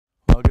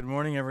Well, good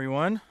morning,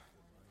 everyone.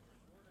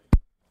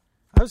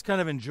 I was kind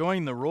of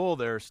enjoying the role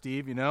there,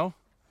 Steve, you know.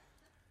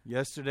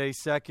 Yesterday,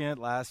 second,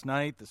 last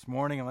night, this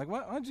morning. I'm like, why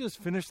don't you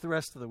just finish the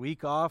rest of the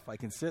week off? I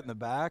can sit in the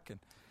back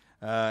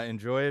and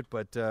enjoy it.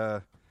 But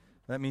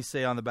let me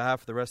say on the behalf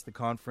of the rest of the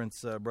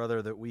conference,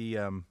 brother, that we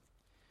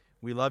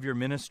love your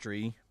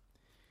ministry.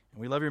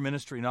 And we love your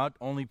ministry not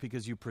only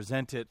because you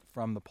present it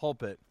from the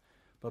pulpit,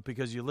 but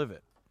because you live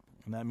it.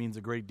 And that means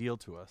a great deal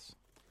to us.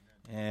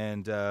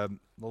 And the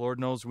Lord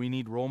knows we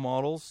need role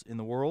models in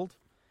the world.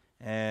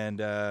 And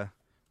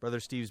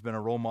Brother Steve's been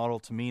a role model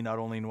to me, not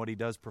only in what he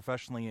does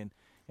professionally and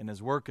in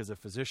his work as a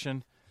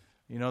physician.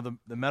 You know,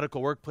 the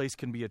medical workplace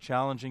can be a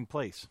challenging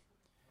place.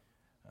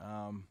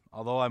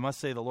 Although I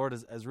must say the Lord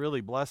has really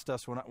blessed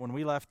us. When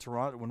we left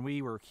Toronto, when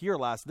we were here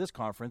this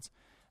conference,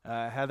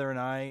 Heather and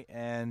I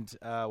and,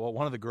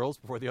 one of the girls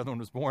before the other one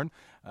was born,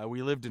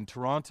 we lived in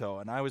Toronto.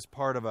 And I was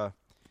part of a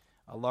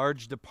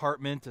large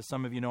department. As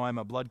some of you know, I'm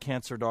a blood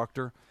cancer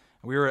doctor.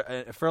 We were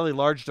a fairly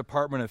large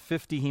department of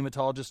 50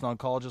 hematologists and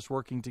oncologists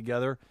working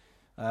together,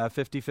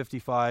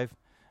 55,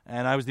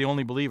 and I was the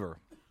only believer.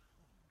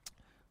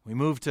 We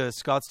moved to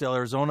Scottsdale,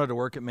 Arizona to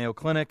work at Mayo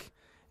Clinic,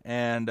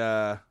 and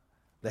the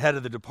head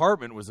of the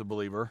department was a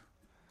believer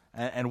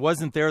and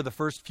wasn't there the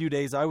first few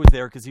days I was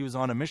there because he was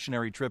on a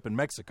missionary trip in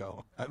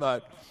Mexico. I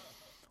thought,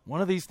 one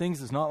of these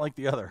things is not like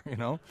the other, you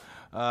know.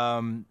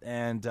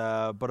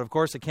 But of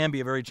course, it can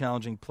be a very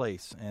challenging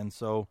place. And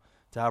so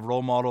to have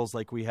role models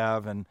like we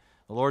have, and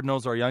the Lord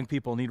knows our young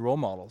people need role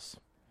models.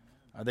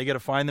 Are they going to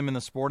find them in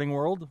the sporting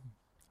world?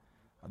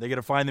 Are they going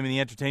to find them in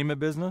the entertainment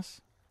business?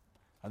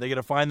 Are they going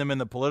to find them in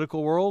the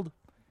political world?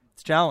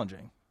 It's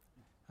challenging.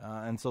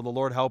 And so the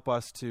Lord help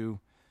us to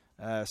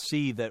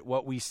see that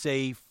what we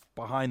say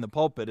behind the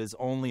pulpit is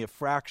only a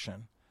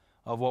fraction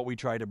of what we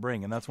try to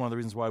bring. And that's one of the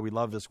reasons why we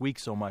love this week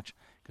so much,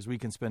 because we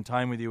can spend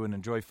time with you and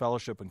enjoy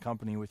fellowship and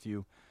company with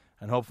you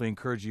and hopefully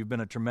encourage you. You've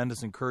been a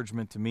tremendous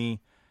encouragement to me.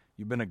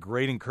 You've been a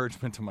great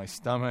encouragement to my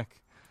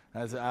stomach.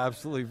 That's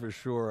absolutely for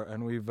sure.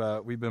 And we've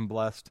been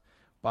blessed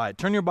by it.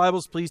 Turn your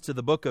Bibles, please, to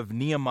the book of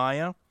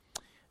Nehemiah.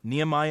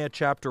 Nehemiah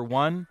chapter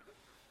 1.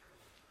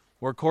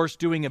 We're, of course,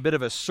 doing a bit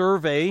of a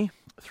survey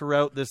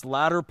throughout this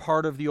latter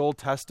part of the Old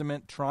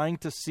Testament, trying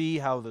to see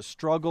how the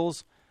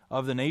struggles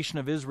of the nation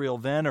of Israel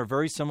then are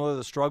very similar to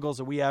the struggles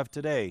that we have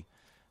today.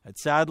 And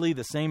sadly,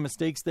 the same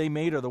mistakes they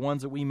made are the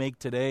ones that we make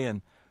today,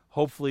 and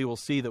hopefully we'll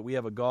see that we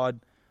have a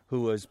God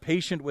who is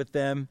patient with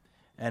them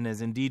and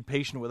is indeed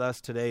patient with us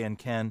today and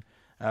can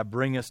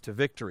bring us to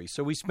victory.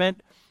 So we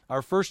spent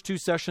our first two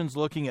sessions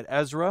looking at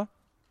Ezra.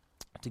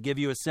 To give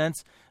you a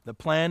sense, the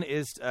plan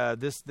is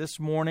this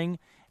morning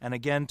and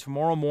again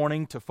tomorrow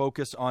morning to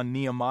focus on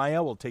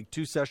Nehemiah. We'll take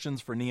two sessions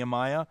for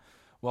Nehemiah.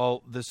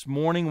 Well, this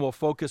morning we'll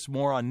focus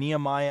more on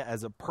Nehemiah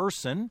as a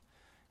person,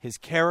 his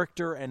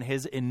character, and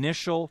his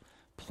initial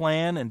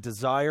plan and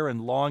desire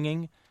and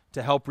longing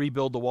to help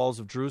rebuild the walls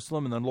of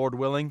Jerusalem. And then, Lord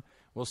willing,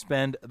 we'll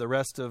spend the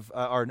rest of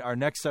our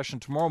next session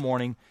tomorrow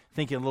morning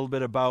thinking a little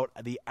bit about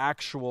the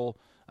actual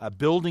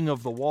building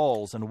of the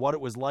walls and what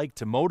it was like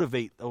to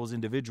motivate those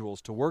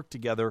individuals to work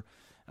together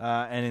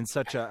and in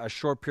such a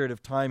short period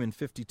of time, in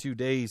 52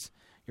 days.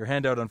 Your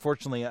handout,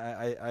 unfortunately,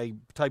 I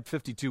typed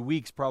 52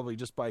 weeks probably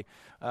just by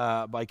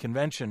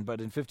convention,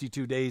 but in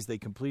 52 days they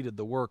completed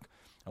the work,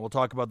 and we'll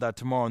talk about that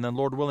tomorrow. And then,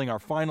 Lord willing, our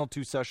final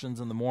two sessions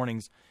in the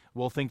mornings,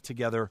 we'll think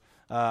together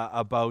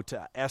about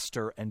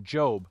Esther and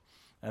Job,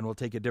 and we'll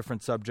take a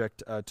different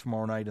subject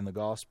tomorrow night in the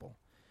Gospel.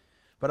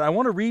 But I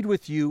want to read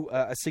with you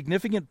a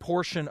significant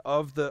portion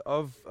of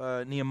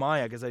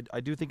Nehemiah, because I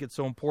do think it's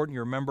so important.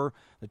 You remember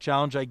the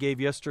challenge I gave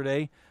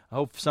yesterday. I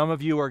hope some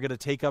of you are going to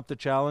take up the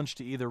challenge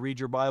to either read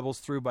your Bibles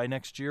through by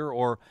next year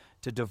or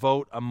to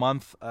devote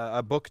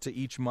a book to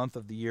each month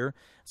of the year.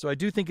 So I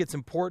do think it's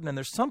important, and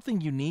there's something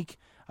unique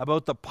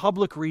about the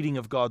public reading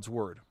of God's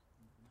Word.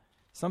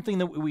 Something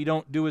that we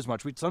don't do as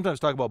much. We sometimes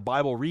talk about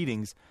Bible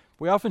readings.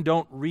 We often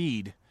don't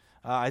read.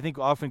 I think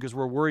often because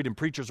we're worried, and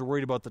preachers are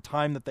worried about the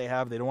time that they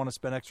have. They don't want to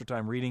spend extra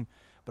time reading.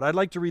 But I'd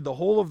like to read the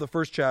whole of the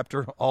first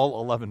chapter, all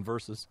 11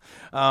 verses,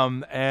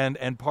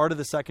 and part of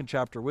the second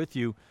chapter with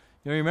you.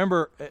 You know,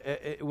 remember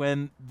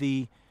when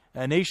the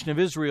nation of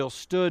Israel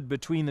stood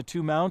between the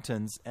two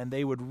mountains and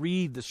they would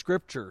read the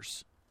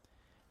Scriptures.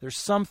 There's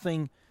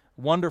something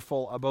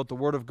wonderful about the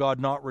Word of God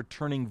not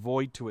returning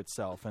void to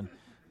itself. And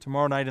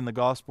tomorrow night in the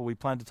Gospel, we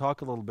plan to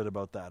talk a little bit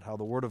about that, how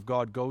the Word of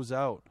God goes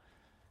out.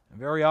 And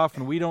very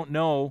often we don't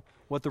know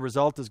what the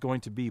result is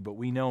going to be, but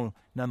we know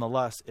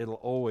nonetheless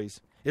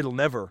it'll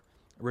never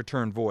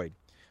return void.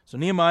 So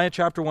Nehemiah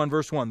chapter 1,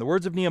 verse 1. The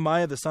words of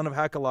Nehemiah, the son of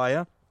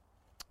Hakaliah,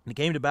 and it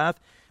came to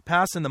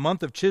pass in the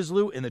month of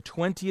Chislew in the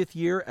 20th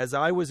year, as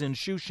I was in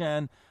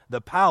Shushan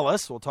the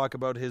palace, we'll talk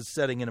about his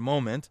setting in a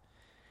moment,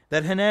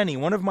 that Hanani,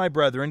 one of my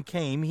brethren,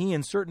 came, he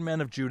and certain men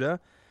of Judah,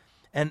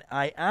 and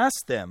I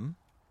asked them,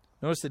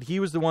 notice that he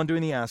was the one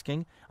doing the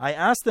asking, I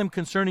asked them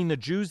concerning the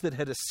Jews that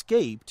had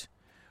escaped,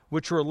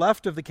 which were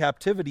left of the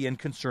captivity, and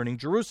concerning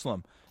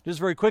Jerusalem. Just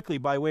very quickly,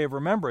 by way of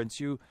remembrance,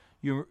 you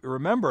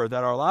remember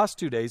that our last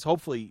 2 days,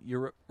 hopefully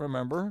you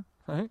remember,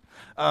 right?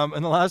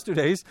 In the last 2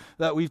 days,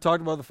 that we've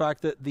talked about the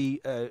fact that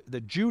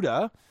the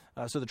Judah,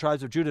 so the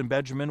tribes of Judah and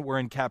Benjamin, were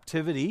in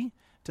captivity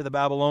to the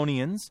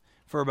Babylonians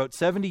for about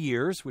 70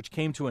 years, which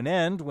came to an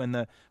end when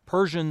the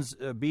Persians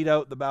beat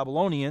out the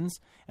Babylonians,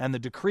 and the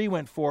decree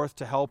went forth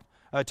to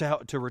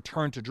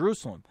return to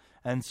Jerusalem.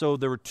 And so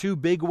there were two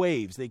big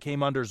waves. They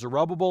came under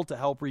Zerubbabel to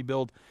help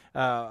rebuild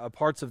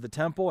parts of the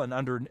temple, and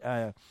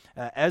under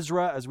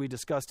Ezra, as we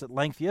discussed at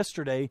length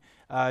yesterday,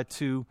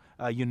 to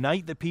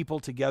unite the people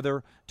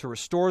together, to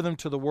restore them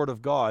to the Word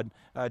of God,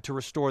 to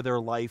restore their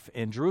life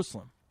in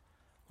Jerusalem.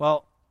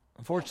 Well,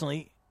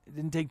 unfortunately, it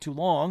didn't take too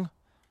long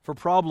for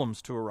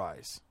problems to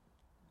arise.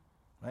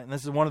 Right? And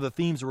this is one of the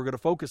themes we're going to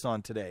focus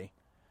on today.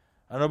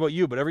 I don't know about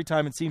you, but every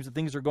time it seems that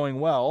things are going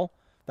well,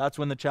 that's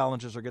when the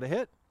challenges are going to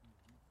hit.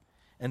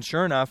 And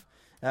sure enough,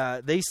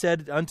 they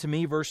said unto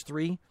me, verse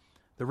 3,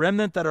 the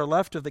remnant that are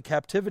left of the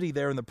captivity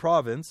there in the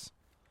province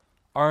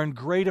are in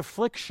great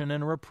affliction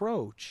and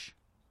reproach.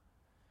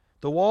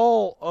 The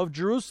wall of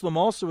Jerusalem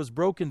also is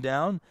broken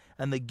down,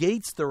 and the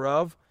gates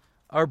thereof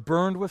are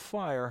burned with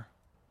fire.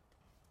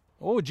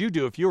 What would you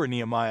do if you were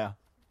Nehemiah?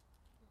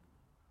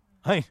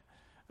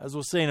 As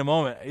we'll say in a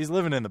moment, he's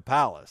living in the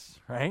palace,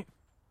 right?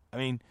 I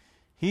mean,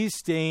 he's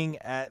staying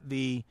at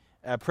the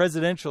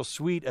presidential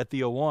suite at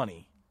the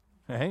Awani,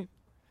 right?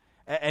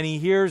 And he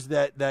hears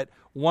that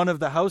one of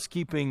the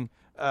housekeeping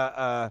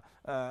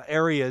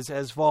areas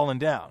has fallen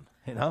down,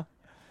 you know?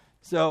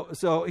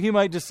 So he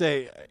might just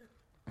say,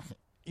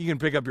 you can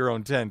pick up your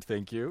own tent,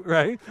 thank you,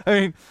 right? I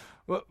mean,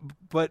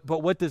 but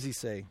what does he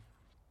say?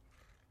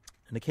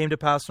 And it came to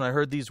pass when I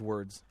heard these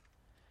words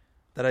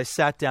that I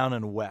sat down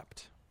and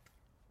wept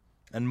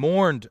and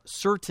mourned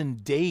certain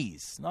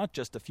days, not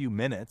just a few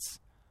minutes.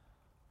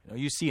 You know,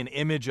 you see an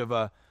image of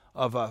a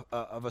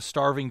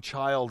starving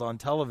child on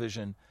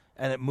television,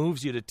 and it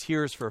moves you to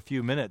tears for a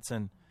few minutes,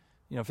 and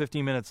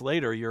 15 minutes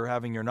later you're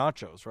having your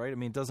nachos, right? I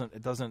mean,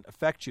 it doesn't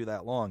affect you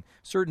that long.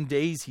 Certain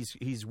days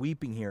he's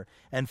weeping here,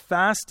 and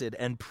fasted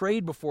and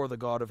prayed before the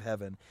God of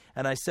heaven.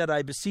 And I said,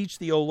 I beseech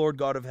thee, O Lord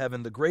God of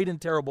heaven, the great and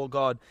terrible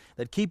God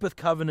that keepeth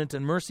covenant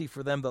and mercy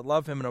for them that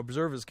love him and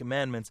observe his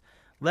commandments,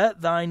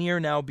 let thine ear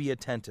now be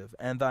attentive,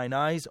 and thine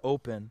eyes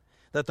open,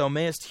 that thou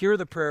mayest hear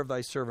the prayer of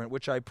thy servant,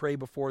 which I pray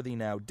before thee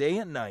now, day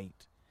and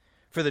night,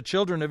 for the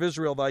children of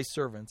Israel thy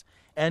servants,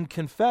 and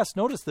confess,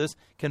 notice this,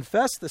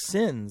 confess the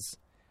sins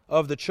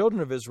of the children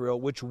of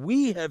Israel, which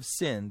we have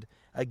sinned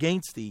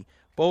against thee.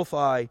 Both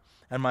I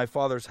and my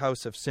father's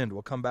house have sinned.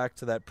 We'll come back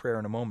to that prayer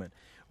in a moment.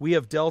 We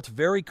have dealt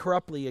very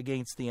corruptly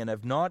against thee, and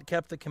have not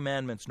kept the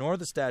commandments, nor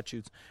the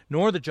statutes,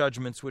 nor the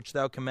judgments which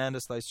thou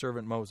commandest thy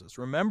servant Moses.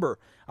 Remember,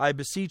 I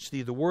beseech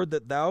thee, the word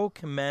that thou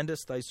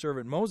commandest thy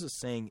servant Moses,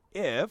 saying,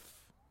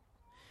 if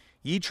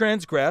ye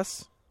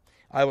transgress,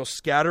 I will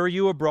scatter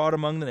you abroad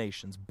among the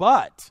nations.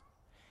 But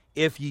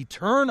if ye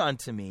turn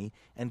unto me,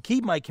 and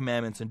keep my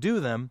commandments, and do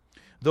them,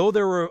 though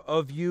there were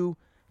of you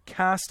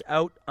cast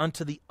out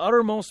unto the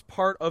uttermost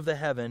part of the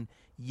heaven,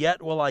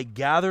 yet will I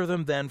gather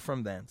them then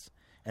from thence,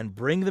 and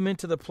bring them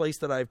into the place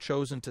that I have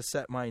chosen to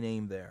set my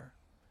name there.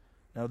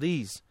 Now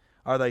these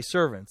are thy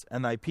servants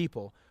and thy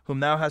people, whom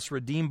thou hast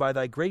redeemed by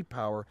thy great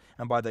power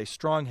and by thy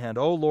strong hand.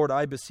 O Lord,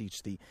 I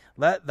beseech thee,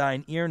 let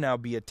thine ear now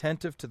be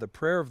attentive to the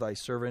prayer of thy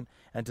servant,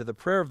 and to the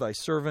prayer of thy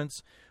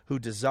servants, who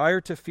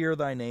desire to fear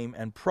thy name,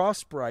 and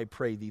prosper, I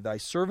pray thee, thy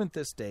servant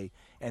this day,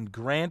 and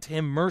grant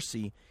him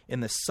mercy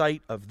in the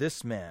sight of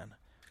this man,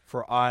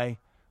 for I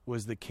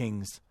was the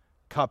king's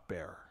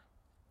cupbearer.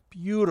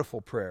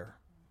 Beautiful prayer.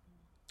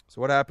 So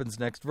what happens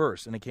next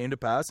verse? And it came to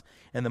pass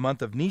in the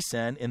month of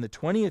Nisan, in the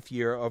 20th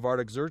year of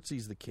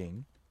Artaxerxes the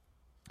king,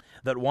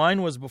 that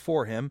wine was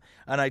before him,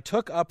 and I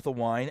took up the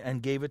wine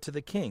and gave it to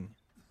the king.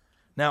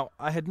 Now,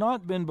 I had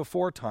not been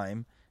before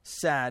time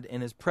sad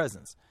in his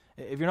presence.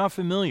 If you're not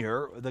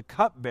familiar, the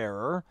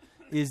cupbearer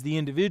is the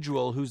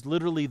individual who's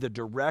literally the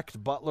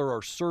direct butler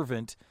or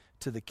servant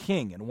to the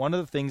king. And one of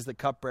the things the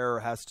cupbearer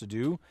has to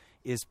do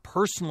is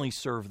personally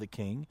serve the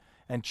king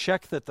and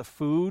check that the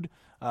food,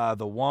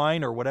 the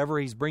wine, or whatever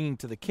he's bringing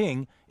to the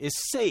king is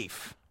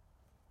safe.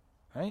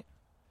 Right?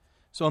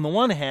 So on the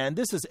one hand,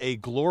 this is a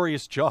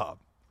glorious job,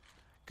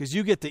 because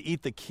you get to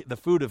eat the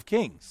food of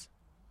kings.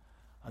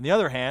 On the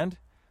other hand,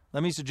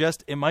 let me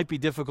suggest it might be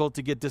difficult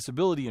to get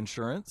disability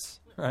insurance,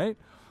 right,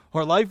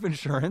 or life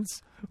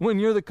insurance when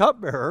you're the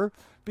cupbearer,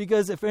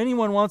 because if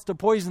anyone wants to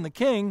poison the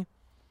king,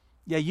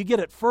 you get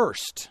it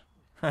first,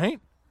 right?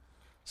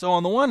 So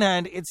on the one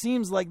hand, it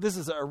seems like this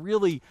is a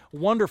really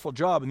wonderful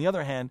job. On the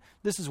other hand,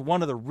 this is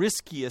one of the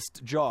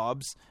riskiest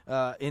jobs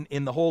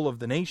in the whole of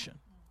the nation.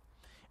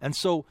 And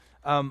so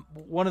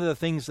one of the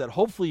things that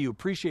hopefully you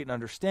appreciate and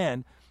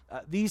understand,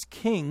 these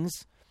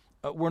kings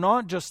were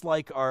not just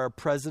like our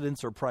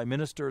presidents or prime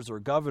ministers or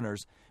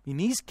governors. I mean,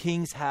 these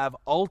kings have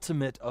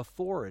ultimate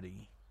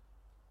authority.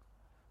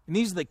 And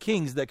these are the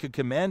kings that could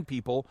command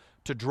people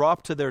to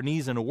drop to their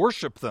knees and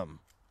worship them.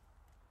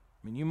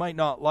 I mean, you might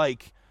not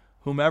like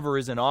whomever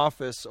is in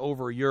office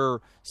over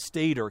your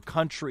state or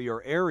country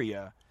or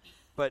area,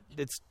 but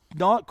it's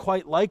not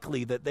quite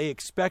likely that they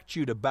expect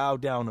you to bow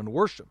down and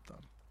worship them.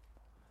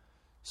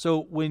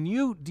 So when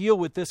you deal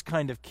with this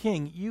kind of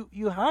king,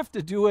 you have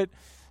to do it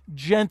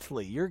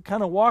gently. You're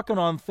kind of walking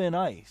on thin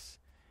ice.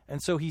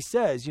 And so he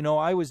says,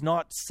 I was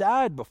not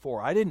sad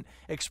before. I didn't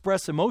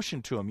express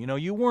emotion to him.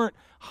 You weren't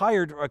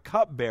hired a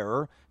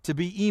cupbearer to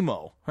be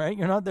emo, right?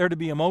 You're not there to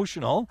be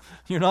emotional.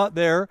 You're not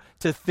there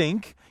to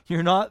think.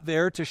 You're not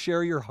there to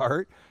share your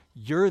heart.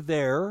 You're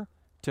there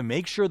to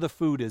make sure the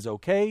food is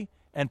okay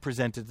and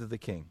present it to the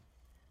king.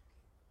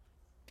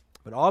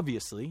 But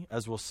obviously,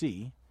 as we'll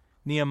see,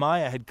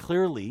 Nehemiah had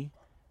clearly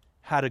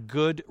had a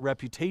good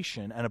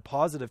reputation and a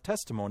positive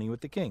testimony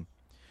with the king.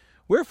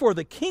 Wherefore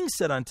the king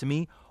said unto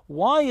me,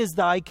 why is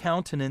thy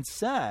countenance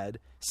sad,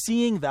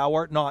 seeing thou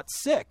art not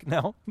sick?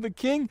 Now, the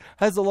king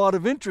has a lot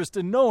of interest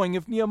in knowing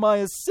if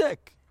Nehemiah is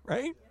sick,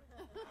 right?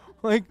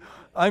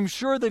 I'm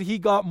sure that he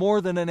got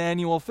more than an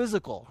annual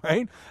physical,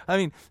 right?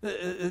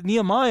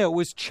 Nehemiah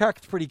was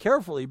checked pretty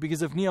carefully,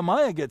 because if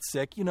Nehemiah gets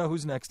sick, you know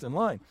who's next in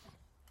line.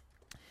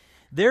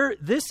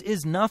 This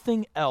is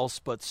nothing else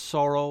but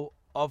sorrow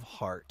of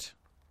heart.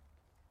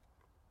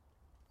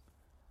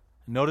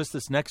 Notice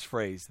this next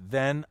phrase,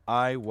 then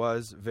I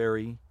was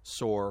very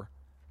sore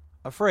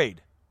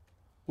afraid.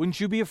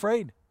 Wouldn't you be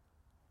afraid?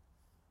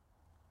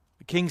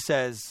 The king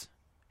says,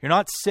 you're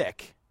not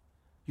sick.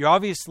 You're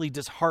obviously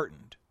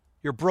disheartened.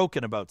 You're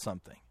broken about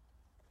something.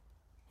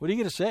 What are you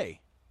going to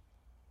say?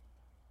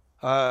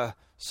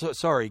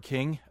 Sorry,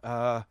 king.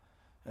 I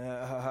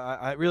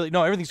really,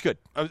 no, everything's good.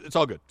 It's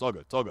all good. It's all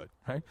good. It's all good.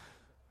 Right?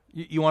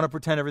 You want to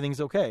pretend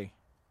everything's okay.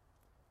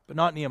 But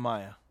not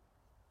Nehemiah.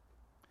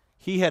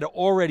 He had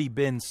already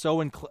been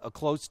so in a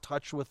close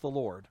touch with the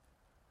Lord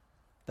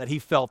that he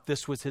felt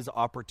this was his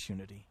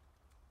opportunity.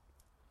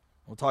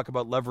 We'll talk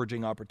about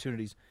leveraging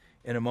opportunities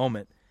in a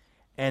moment.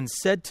 And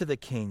said to the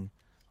king,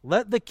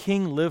 let the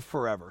king live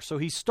forever. So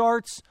he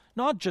starts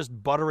not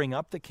just buttering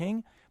up the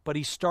king, but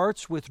he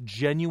starts with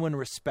genuine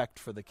respect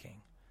for the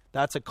king.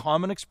 That's a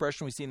common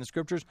expression we see in the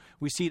scriptures.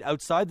 We see it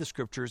outside the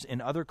scriptures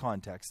in other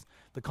contexts.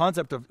 The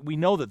concept of, we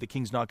know that the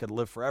king's not going to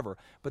live forever,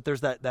 but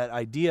there's that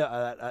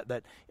idea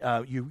that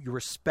you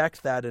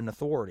respect that in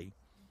authority.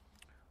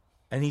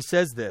 And he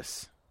says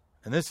this,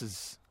 and this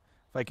is,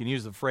 if I can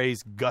use the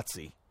phrase,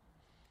 gutsy.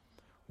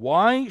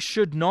 Why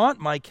should not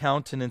my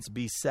countenance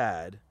be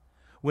sad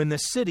when the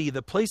city,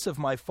 the place of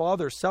my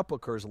father's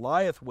sepulchres,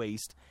 lieth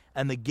waste,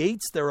 and the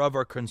gates thereof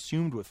are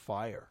consumed with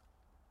fire?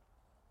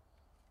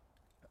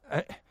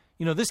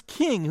 This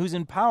king who's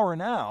in power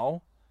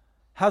now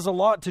has a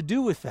lot to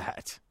do with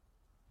that.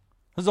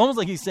 It's almost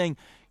like he's saying,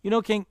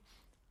 king,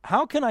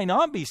 how can I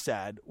not be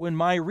sad when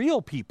my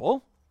real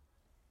people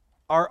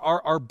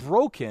are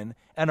broken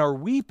and are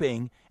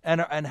weeping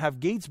and have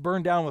gates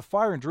burned down with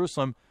fire in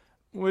Jerusalem,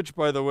 which,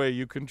 by the way,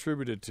 you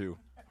contributed to?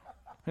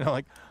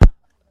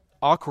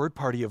 Awkward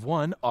party of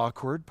one,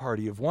 awkward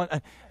party of one.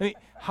 I mean,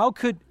 how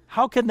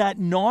can that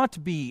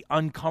not be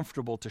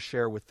uncomfortable to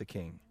share with the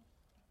king?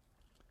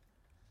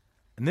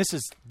 And this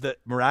is the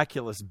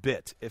miraculous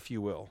bit, if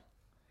you will.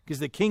 Because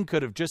the king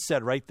could have just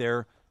said right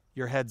there,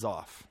 your head's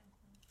off.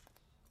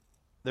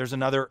 There's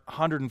another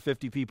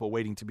 150 people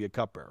waiting to be a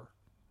cupbearer.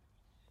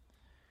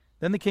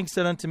 Then the king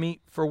said unto me,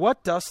 for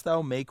what dost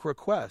thou make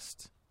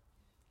request?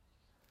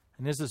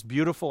 And there's this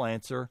beautiful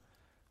answer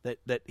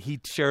that he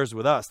shares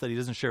with us, that he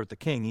doesn't share with the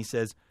king. He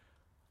says,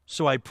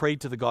 so I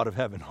prayed to the God of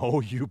heaven.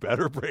 Oh, you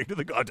better pray to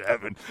the God of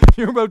heaven.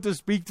 You're about to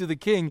speak to the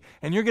king,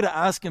 and you're going to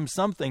ask him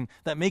something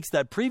that makes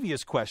that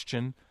previous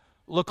question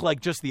look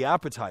like just the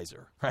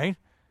appetizer, right?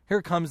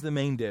 Here comes the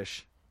main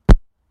dish.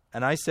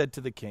 And I said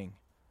to the king,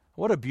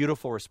 what a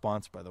beautiful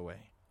response, by the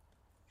way.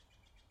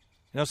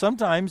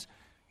 Sometimes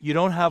you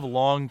don't have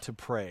long to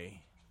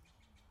pray.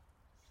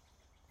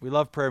 We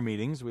love prayer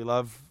meetings.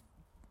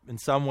 In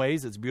some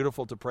ways, it's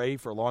beautiful to pray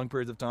for long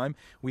periods of time.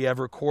 We have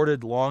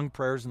recorded long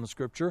prayers in the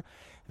scripture.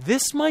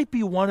 This might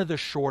be one of the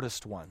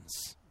shortest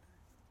ones.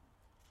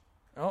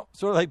 Sort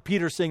of like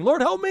Peter saying,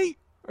 Lord, help me,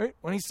 right?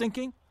 When he's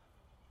sinking.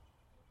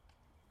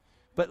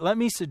 But let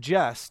me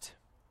suggest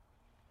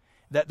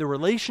that the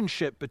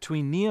relationship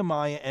between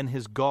Nehemiah and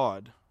his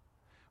God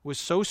was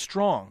so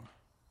strong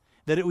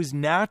that it was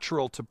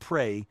natural to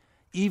pray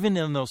even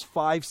in those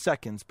 5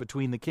 seconds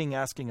between the king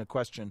asking a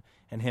question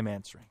and him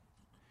answering.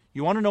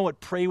 You want to know what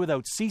pray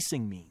without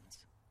ceasing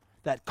means?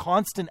 That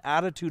constant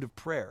attitude of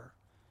prayer.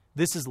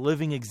 This is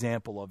living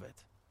example of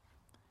it.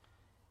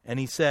 And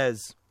he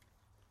says,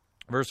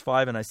 verse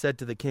 5, and I said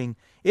to the king,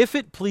 if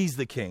it please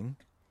the king,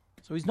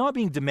 so he's not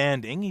being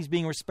demanding, he's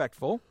being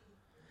respectful,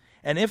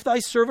 and if thy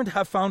servant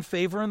have found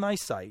favor in thy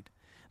sight,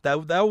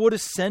 thou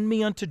wouldest send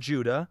me unto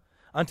Judah,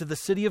 unto the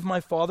city of my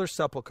father's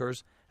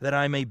sepulchres, that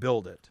I may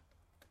build it.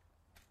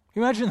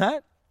 Can you imagine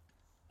that?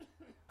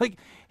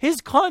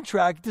 His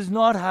contract does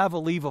not have a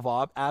leave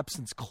of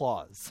absence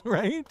clause,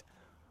 right?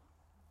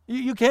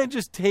 You can't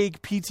just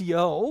take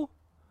PTO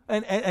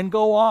and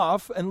go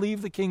off and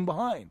leave the king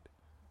behind.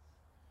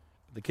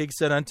 The king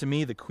said unto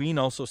me, the queen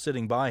also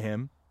sitting by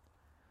him,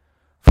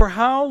 for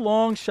how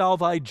long shall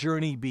thy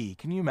journey be?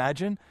 Can you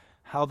imagine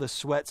how the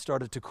sweat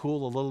started to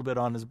cool a little bit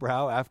on his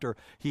brow after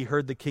he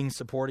heard the king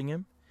supporting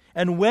him?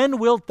 And when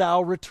wilt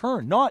thou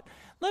return? Not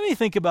let me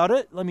think about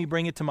it. Let me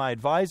bring it to my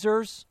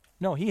advisors.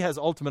 No, he has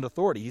ultimate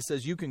authority. He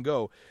says, you can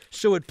go.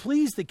 So it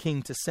pleased the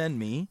king to send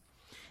me,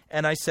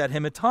 and I set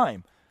him a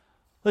time.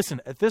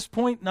 Listen, at this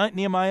point,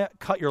 Nehemiah,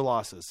 cut your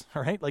losses,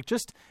 all right? Like,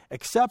 just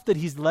accept that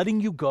he's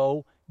letting you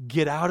go.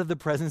 Get out of the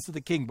presence of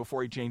the king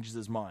before he changes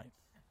his mind.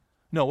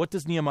 No, what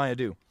does Nehemiah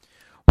do?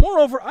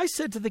 Moreover, I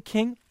said to the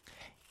king,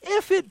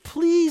 if it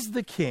please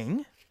the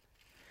king,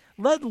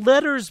 let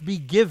letters be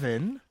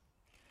given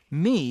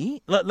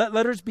me, let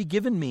letters be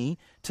given me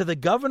to the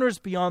governors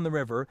beyond the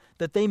river,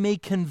 that they may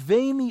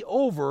convey me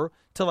over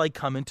till I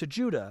come into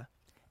Judah.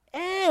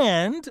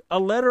 And a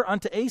letter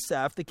unto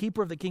Asaph, the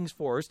keeper of the king's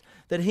forest,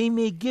 that he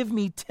may give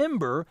me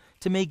timber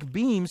to make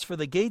beams for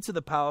the gates of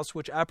the palace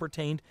which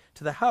appertained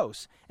to the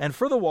house, and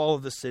for the wall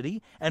of the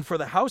city, and for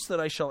the house that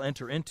I shall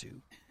enter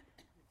into.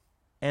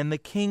 And the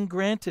king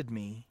granted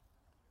me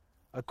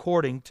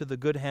according to the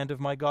good hand of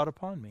my God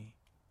upon me.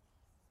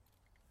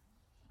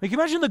 Like, can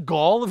you imagine the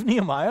gall of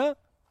Nehemiah?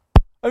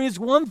 I mean, it's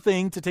one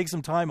thing to take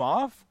some time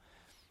off.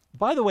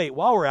 By the way,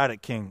 while we're at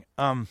it, King,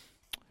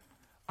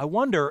 I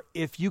wonder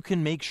if you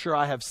can make sure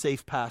I have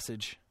safe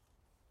passage.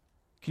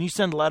 Can you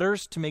send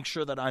letters to make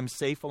sure that I'm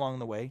safe along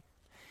the way?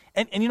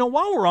 And you know,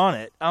 while we're on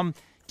it,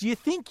 do you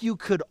think you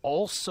could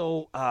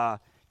also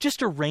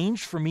just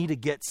arrange for me to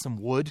get some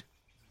wood?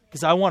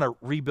 Because I want to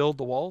rebuild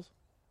the walls.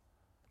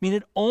 I mean,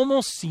 it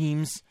almost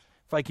seems,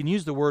 if I can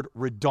use the word,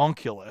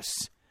 redonkulous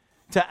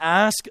to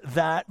ask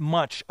that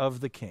much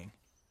of the king.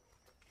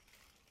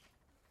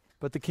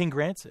 But the king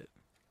grants it.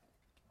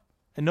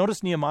 And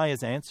notice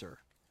Nehemiah's answer.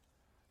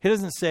 He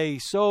doesn't say,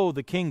 so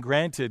the king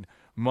granted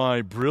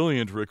my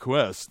brilliant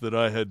request that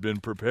I had been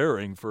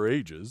preparing for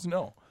ages.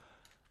 No,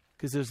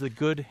 because there's the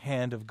good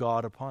hand of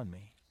God upon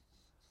me.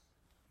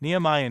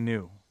 Nehemiah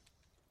knew,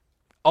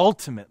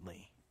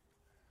 ultimately,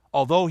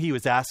 although he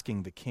was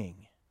asking the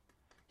king,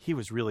 he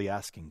was really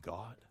asking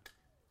God.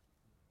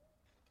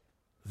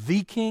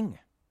 The king.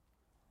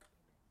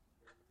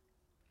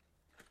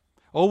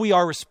 Oh, we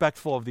are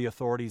respectful of the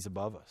authorities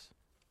above us.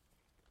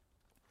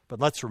 But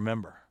let's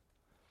remember,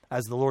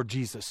 as the Lord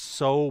Jesus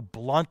so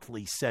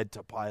bluntly said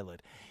to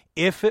Pilate,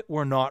 if it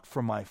were not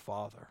for my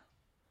Father,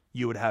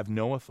 you would have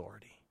no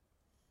authority.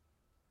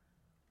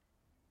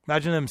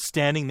 Imagine him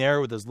standing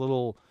there with his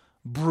little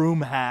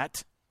broom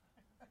hat,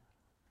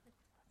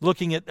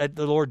 looking at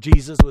the Lord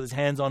Jesus with his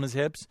hands on his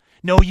hips.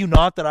 Know you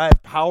not that I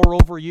have power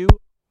over you?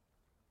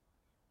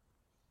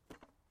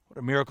 What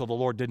a miracle the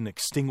Lord didn't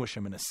extinguish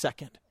him in a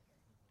second.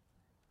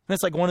 And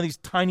it's like one of these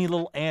tiny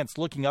little ants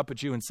looking up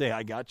at you and say,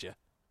 I got you,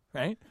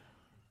 right?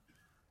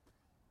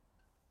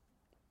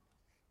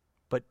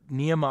 But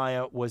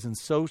Nehemiah was in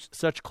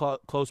such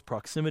close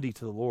proximity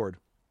to the Lord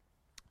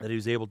that he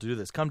was able to do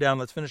this. Come down,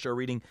 let's finish our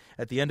reading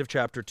at the end of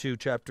chapter 2,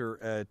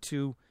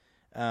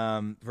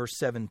 verse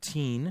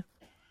 17,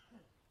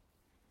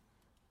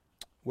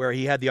 where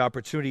he had the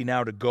opportunity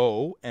now to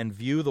go and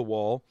view the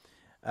wall,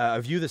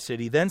 view the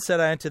city. Then said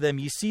I unto them,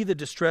 ye see the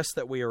distress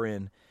that we are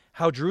in,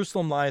 how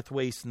Jerusalem lieth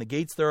waste, and the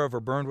gates thereof are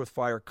burned with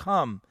fire.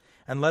 Come,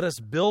 and let us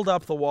build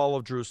up the wall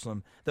of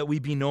Jerusalem, that we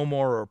be no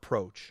more a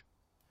reproach.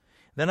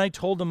 Then I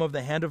told them of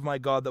the hand of my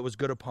God that was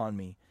good upon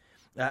me,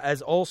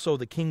 as also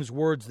the king's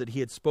words that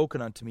he had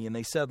spoken unto me. And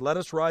they said, let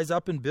us rise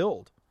up and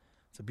build.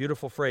 It's a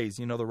beautiful phrase.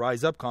 You know, the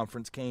Rise Up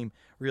conference came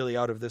really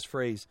out of this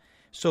phrase.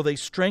 So they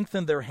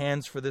strengthened their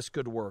hands for this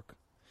good work.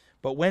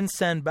 But when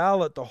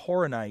Sanballat the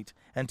Horonite,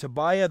 and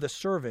Tobiah the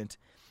servant,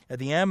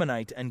 the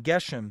Ammonite, and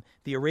Geshem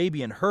the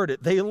Arabian heard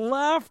it, they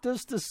laughed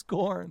us to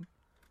scorn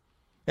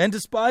and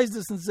despised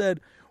us and said,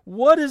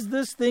 what is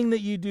this thing that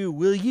ye do?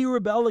 Will ye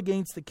rebel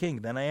against the king?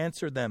 Then I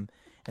answered them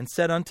and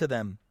said unto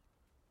them,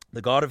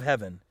 the God of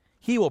heaven,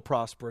 he will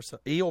prosper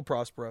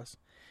us.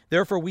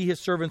 Therefore we his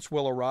servants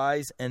will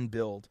arise and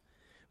build.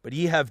 But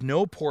ye have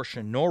no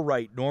portion, nor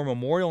right, nor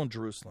memorial in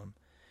Jerusalem.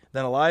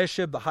 Then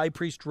Eliashib the high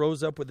priest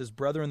rose up with his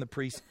brethren the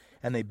priests,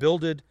 and they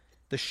builded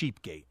the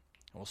sheep gate.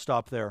 We'll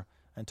stop there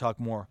and talk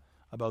more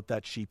about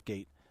that sheep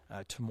gate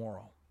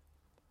tomorrow.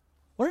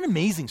 What an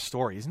amazing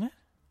story, isn't it?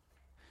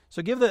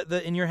 So give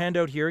the in your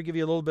handout here, give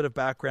you a little bit of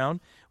background.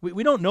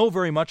 We don't know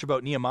very much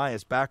about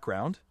Nehemiah's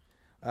background.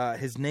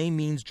 His name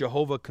means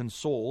Jehovah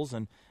consoles,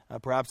 and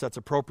perhaps that's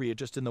appropriate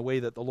just in the way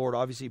that the Lord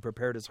obviously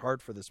prepared his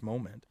heart for this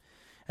moment.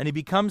 And he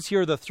becomes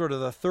here the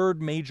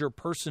third major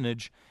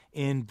personage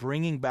in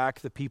bringing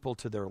back the people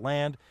to their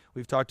land.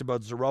 We've talked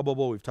about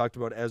Zerubbabel, we've talked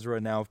about Ezra.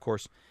 Now, of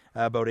course,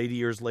 about 80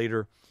 years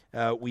later,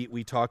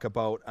 we talk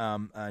about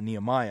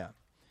Nehemiah.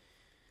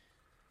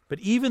 But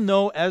even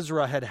though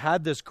Ezra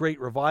had this great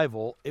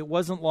revival, it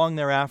wasn't long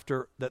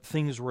thereafter that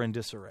things were in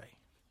disarray.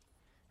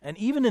 And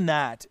even in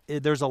that,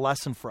 there's a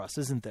lesson for us,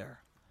 isn't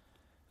there?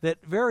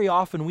 That very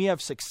often we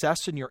have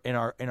success in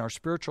our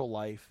spiritual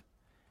life,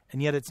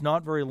 and yet it's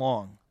not very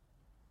long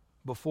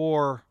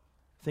before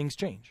things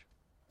change.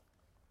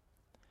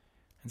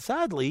 And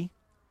sadly,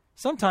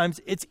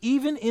 sometimes it's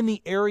even in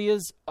the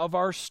areas of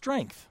our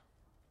strength.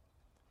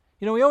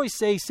 You know, we always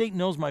say Satan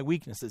knows my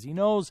weaknesses. He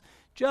knows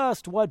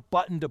just what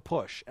button to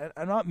push.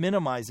 I'm not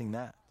minimizing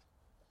that.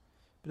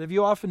 But have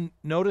you often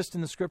noticed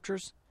in the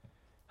scriptures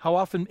how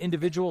often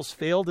individuals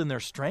failed in their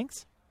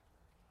strengths.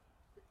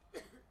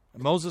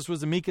 Moses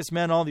was the meekest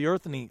man on all the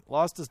earth, and he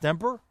lost his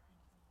temper.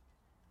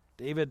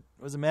 David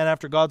was a man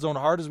after God's own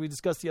heart, as we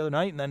discussed the other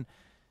night, and then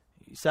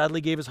he sadly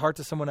gave his heart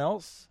to someone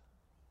else.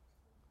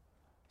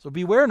 So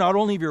beware not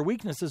only of your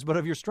weaknesses, but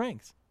of your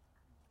strengths.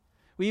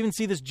 We even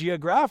see this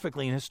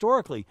geographically and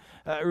historically.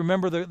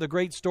 Remember the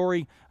great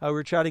story we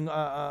were chatting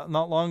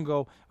not long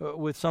ago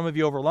with some of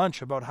you over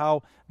lunch about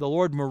how the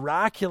Lord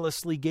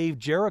miraculously gave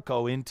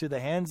Jericho into the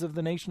hands of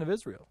the nation of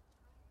Israel.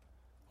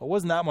 Well, it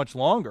wasn't that much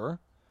longer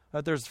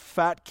that there's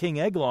fat King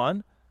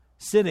Eglon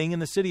sitting in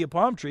the city of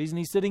palm trees, and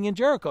he's sitting in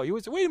Jericho. You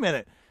would say, wait a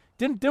minute,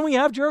 didn't we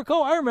have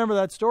Jericho? I remember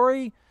that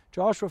story.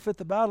 Joshua fit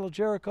the battle of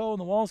Jericho,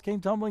 and the walls came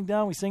tumbling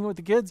down. We sing it with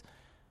the kids.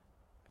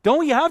 Don't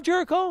we have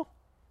Jericho?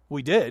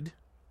 We did.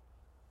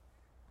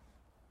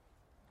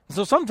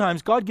 So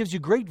sometimes God gives you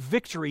great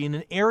victory in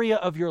an area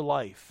of your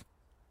life.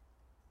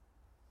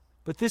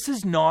 But this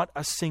is not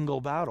a single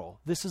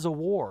battle. This is a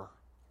war.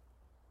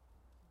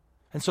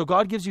 And so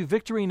God gives you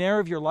victory in an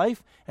area of your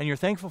life, and you're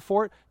thankful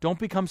for it. Don't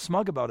become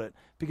smug about it,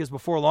 because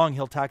before long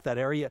he'll attack that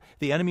area.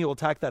 The enemy will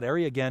attack that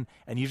area again,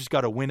 and you just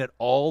got to win it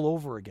all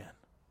over again.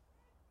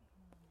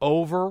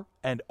 Over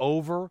and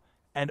over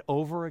and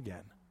over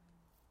again.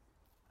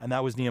 And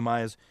that was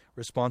Nehemiah's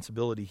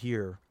responsibility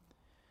here.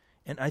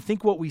 And I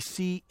think what we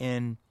see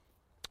in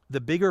the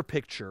bigger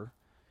picture,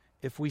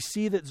 if we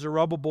see that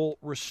Zerubbabel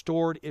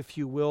restored, if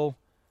you will,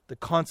 the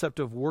concept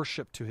of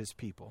worship to his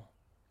people,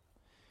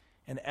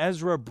 and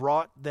Ezra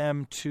brought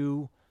them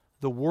to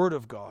the Word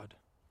of God,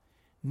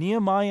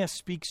 Nehemiah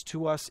speaks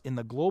to us in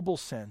the global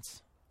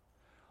sense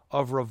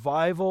of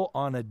revival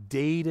on a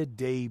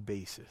day-to-day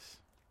basis.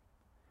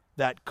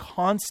 That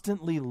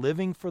constantly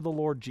living for the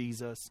Lord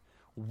Jesus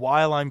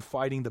while I'm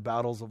fighting the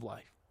battles of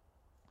life.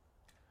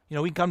 You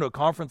know, we can come to a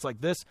conference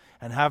like this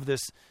and have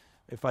this,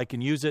 if I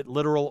can use it,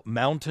 literal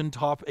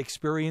mountaintop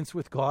experience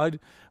with God,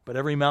 but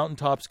every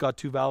mountaintop's got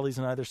two valleys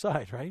on either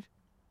side, right?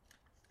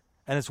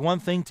 And it's one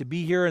thing to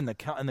be here in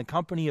the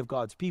company of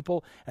God's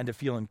people and to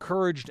feel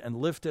encouraged and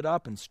lifted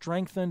up and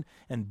strengthened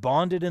and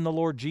bonded in the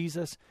Lord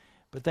Jesus.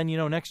 But then, you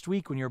know, next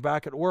week when you're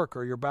back at work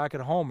or you're back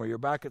at home or you're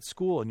back at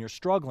school and you're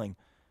struggling,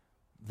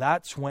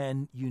 that's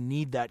when you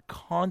need that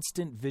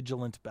constant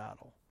vigilant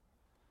battle.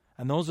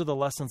 And those are the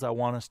lessons I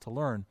want us to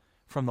learn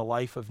from the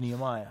life of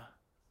Nehemiah.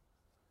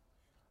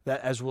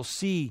 That, as we'll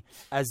see,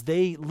 as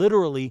they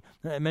literally,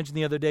 I mentioned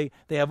the other day,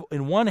 they have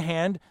in one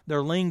hand,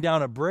 they're laying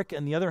down a brick,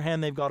 and the other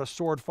hand, they've got a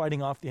sword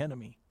fighting off the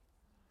enemy.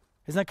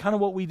 Isn't that kind of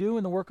what we do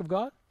in the work of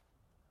God?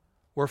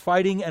 We're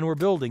fighting and we're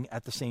building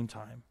at the same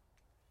time.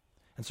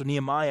 And so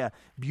Nehemiah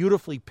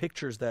beautifully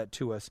pictures that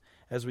to us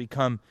as we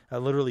come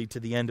literally to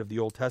the end of the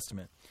Old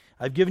Testament.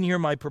 I've given here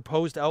my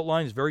proposed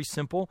outline. It's very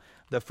simple.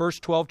 The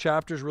first 12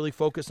 chapters really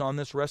focus on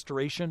this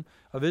restoration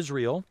of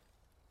Israel,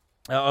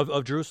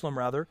 of Jerusalem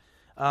rather.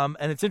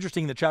 And it's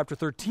interesting that chapter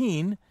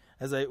 13,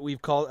 as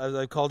I've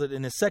called it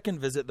in his second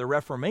visit, the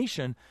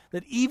Reformation,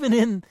 that even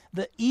in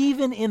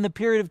the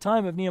period of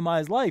time of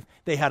Nehemiah's life,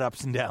 they had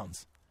ups and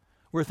downs,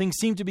 where things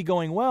seemed to be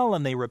going well,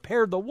 and they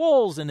repaired the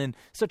walls, and in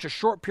such a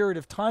short period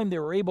of time, they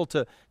were able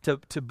to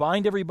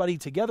bind everybody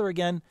together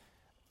again,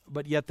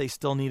 but yet they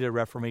still needed a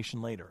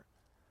reformation later.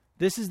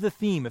 This is the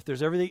theme. If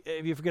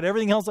you forget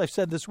everything else I've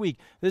said this week,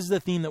 this is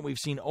the theme that we've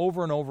seen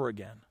over and over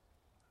again.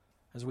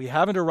 As we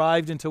haven't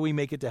arrived until we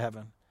make it to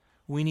heaven,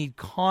 we need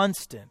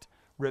constant,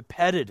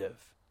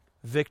 repetitive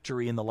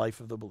victory in the life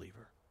of the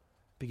believer,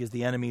 because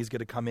the enemy is going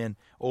to come in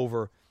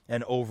over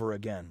and over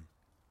again.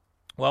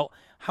 Well,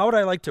 how would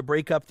I like to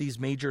break up these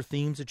major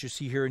themes that you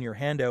see here in your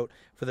handout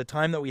for the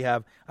time that we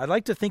have? I'd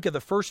like to think of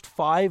the first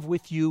 5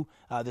 with you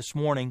this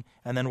morning,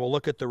 and then we'll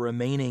look at the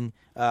remaining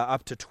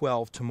up to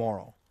 12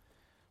 tomorrow.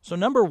 So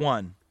number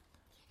 1,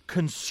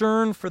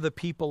 concern for the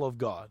people of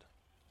God.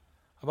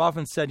 I've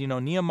often said,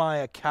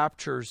 Nehemiah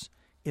captures,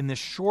 in this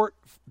short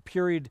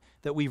period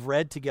that we've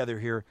read together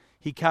here,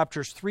 he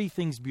captures 3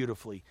 things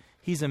beautifully.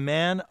 He's a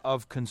man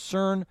of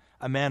concern,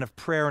 a man of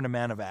prayer, and a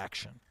man of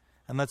action.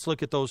 And let's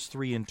look at those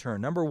 3 in turn.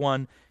 Number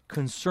 1,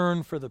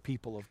 concern for the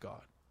people of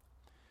God.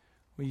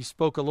 We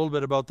spoke a little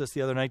bit about this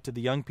the other night to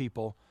the young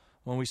people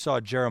when we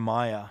saw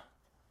Jeremiah,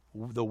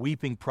 the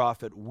weeping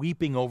prophet,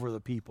 weeping over the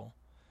people.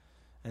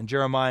 And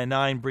Jeremiah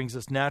 9 brings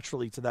us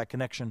naturally to that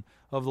connection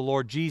of the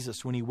Lord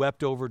Jesus when he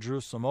wept over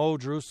Jerusalem. Oh,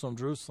 Jerusalem,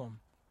 Jerusalem,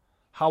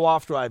 how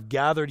oft I have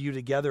gathered you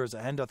together as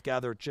a hen doth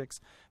gather her chicks,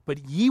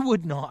 but ye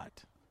would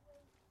not.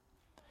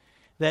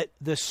 That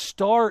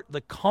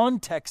the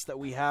context that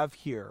we have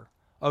here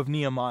of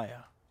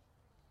Nehemiah,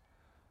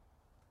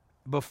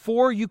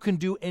 before you can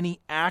do any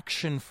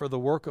action for the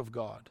work of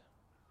God,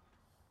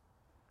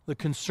 the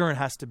concern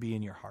has to be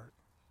in your heart.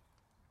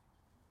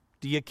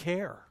 Do you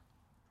care?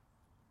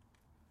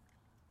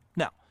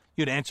 Now,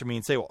 you'd answer me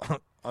and say, well,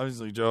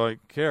 obviously, Joe, I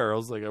care. I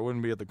was like, I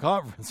wouldn't be at the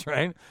conference,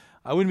 right?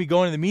 I wouldn't be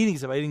going to the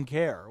meetings if I didn't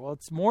care. Well,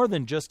 it's more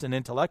than just an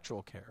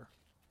intellectual care.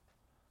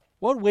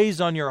 What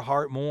weighs on your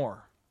heart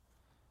more?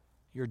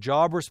 Your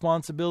job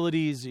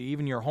responsibilities,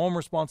 even your home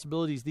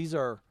responsibilities, these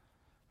are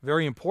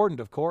very important,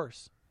 of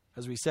course,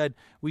 As we said,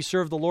 we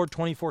serve the Lord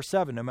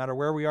 24/7. No matter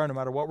where we are, no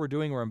matter what we're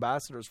doing, we're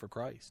ambassadors for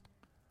Christ.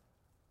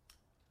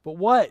 But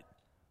what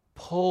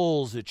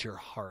pulls at your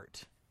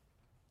heart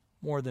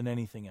more than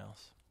anything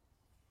else?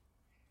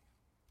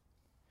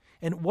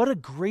 And what a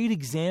great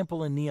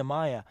example in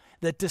Nehemiah,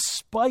 that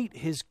despite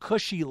his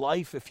cushy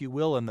life, if you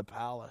will, in the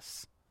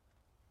palace,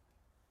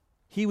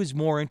 he was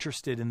more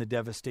interested in the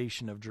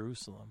devastation of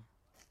Jerusalem.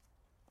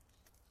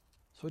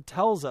 So it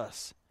tells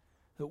us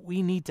that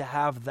we need to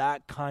have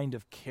that kind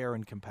of care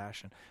and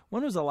compassion.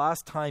 When was the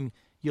last time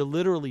you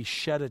literally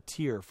shed a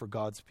tear for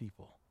God's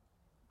people?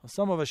 Well,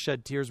 some of us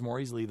shed tears more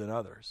easily than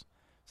others,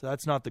 so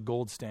that's not the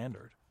gold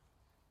standard.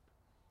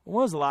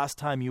 When was the last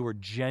time you were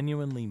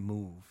genuinely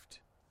moved?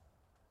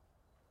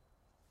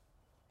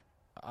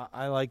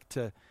 I like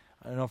to,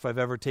 I don't know if I've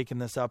ever taken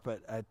this up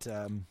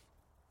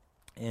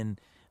in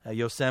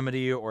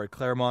Yosemite or at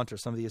Claremont or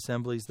some of the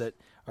assemblies that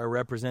are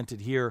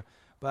represented here,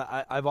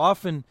 but I've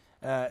often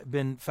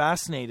been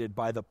fascinated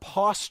by the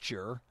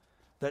posture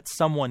that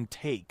someone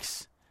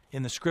takes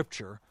in the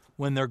Scripture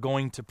when they're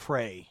going to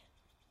pray.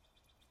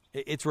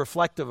 It's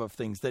reflective of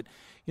things that,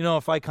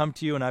 if I come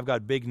to you and I've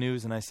got big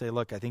news and I say,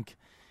 look, I think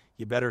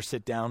you better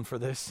sit down for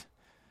this.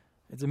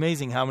 It's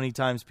amazing how many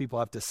times people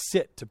have to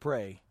sit to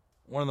pray.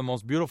 One of the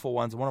most beautiful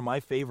ones, one of my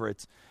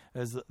favorites,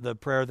 is the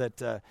prayer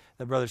that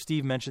Brother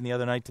Steve mentioned the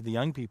other night to the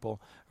young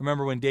people.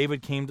 Remember when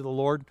David came to the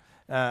Lord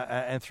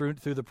and through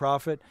the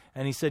prophet,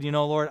 and he said,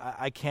 Lord,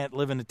 I can't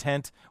live in a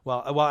tent.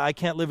 Well, I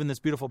can't live in this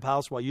beautiful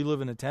palace while you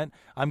live in a tent.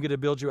 I'm going to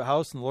build you a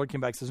house. And the Lord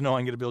came back and says, no,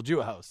 I'm going to build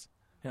you a house.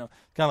 Kind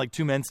of like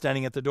two men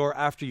standing at the door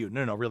after you.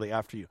 No, really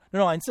after you.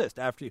 No, I insist,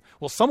 after you.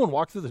 Well, someone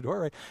walked through the door,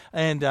 right?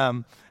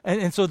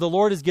 And so the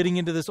Lord is getting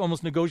into this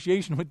almost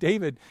negotiation with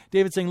David.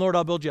 David saying, Lord,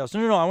 I'll build you a house.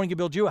 No, I want to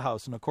build you a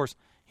house. And of course,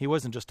 he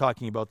wasn't just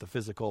talking about the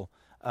physical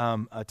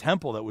a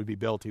temple that would be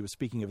built. He was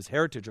speaking of his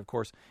heritage, of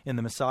course, in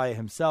the Messiah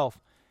himself.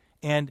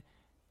 And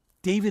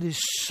David is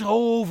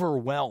so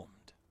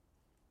overwhelmed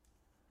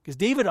because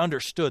David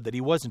understood that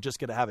he wasn't just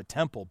going to have a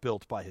temple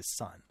built by his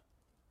son.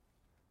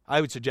 I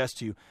would suggest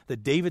to you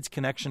that David's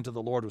connection to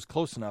the Lord was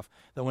close enough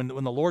that when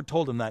the Lord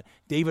told him that,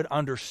 David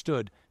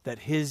understood that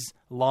his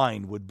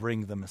line would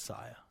bring the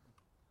Messiah.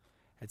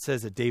 It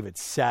says that David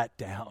sat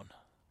down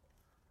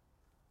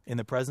in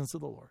the presence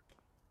of the Lord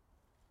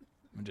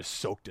and just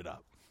soaked it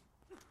up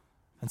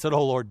and said,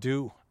 oh Lord,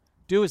 do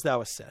as thou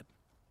hast said.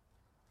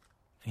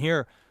 And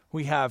here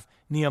we have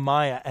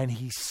Nehemiah, and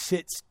he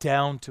sits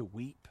down to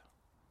weep.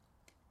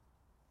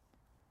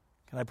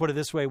 Can I put it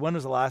this way? When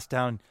was the last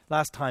time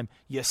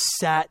you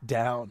sat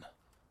down,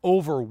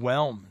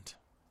 overwhelmed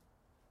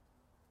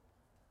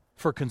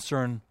for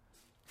concern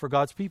for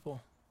God's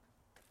people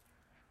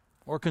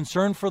or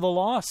concern for the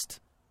lost?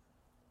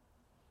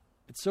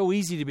 It's so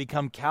easy to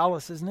become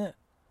callous, isn't it?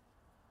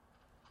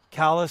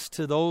 Callous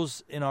to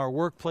those in our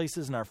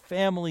workplaces and our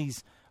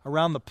families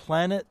around the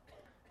planet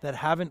that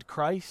haven't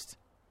Christ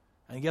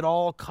and get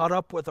all caught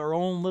up with our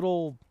own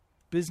little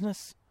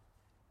business.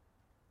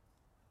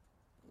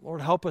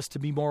 Lord, help us to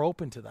be more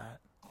open to that.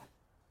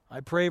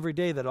 I pray every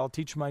day that I'll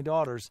teach my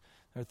daughters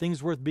there are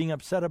things worth being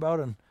upset about,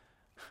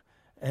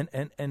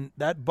 and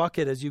that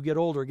bucket as you get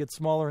older gets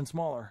smaller and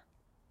smaller.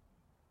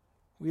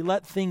 We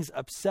let things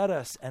upset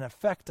us and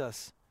affect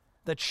us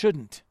that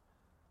shouldn't,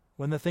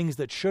 when the things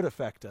that should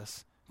affect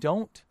us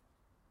don't.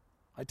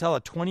 I tell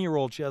a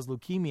 20-year-old she has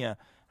leukemia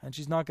and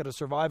she's not going to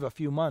survive a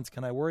few months.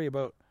 Can I worry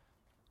about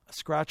a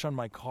scratch on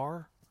my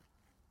car?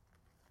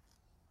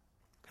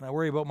 Can I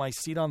worry about my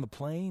seat on the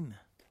plane?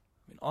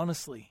 I mean,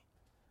 honestly,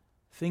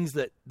 things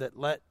that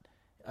let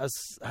us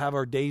have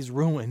our days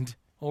ruined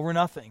over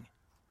nothing,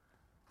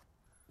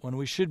 when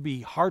we should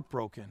be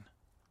heartbroken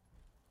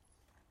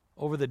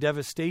over the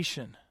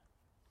devastation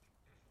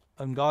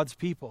of God's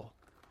people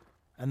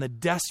and the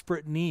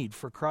desperate need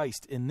for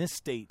Christ in this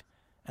state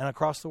and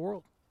across the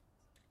world.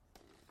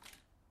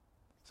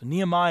 So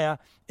Nehemiah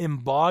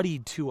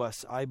embodied to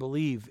us, I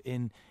believe,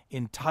 in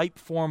type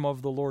form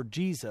of the Lord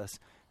Jesus,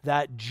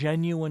 that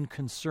genuine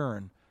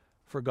concern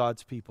for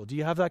God's people. Do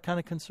you have that kind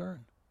of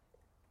concern?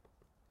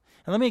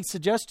 And let me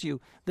suggest to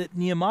you that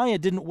Nehemiah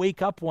didn't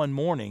wake up one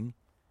morning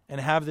and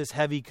have this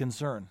heavy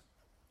concern,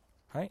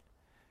 right?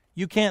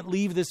 You can't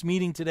leave this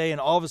meeting today and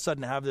all of a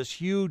sudden have this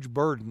huge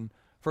burden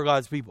for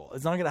God's people.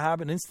 It's not going to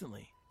happen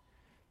instantly.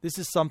 This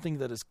is something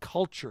that is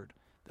cultured,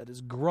 that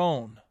is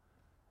grown.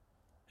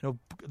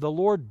 The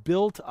Lord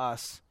built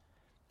us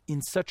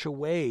in such a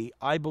way,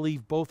 I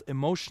believe, both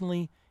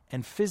emotionally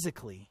and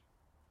physically,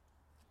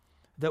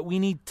 that we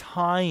need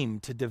time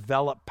to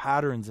develop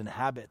patterns and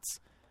habits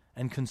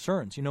and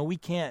concerns. You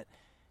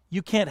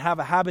can't have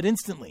a habit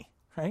instantly,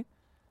 right?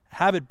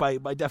 Habit by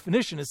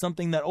definition is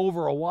something that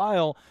over a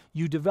while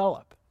you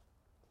develop.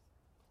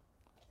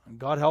 And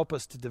God help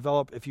us to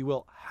develop, if you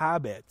will,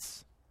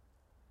 habits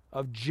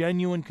of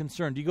genuine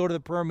concern. Do you go to the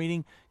prayer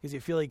meeting because you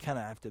feel like you kind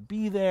of have to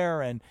be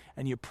there, and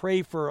you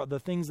pray for the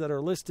things that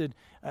are listed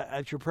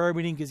at your prayer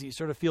meeting because you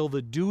sort of feel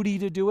the duty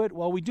to do it?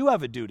 Well, we do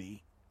have a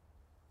duty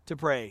to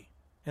pray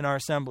in our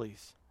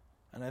assemblies.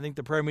 And I think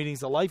the prayer meeting is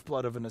the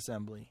lifeblood of an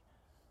assembly.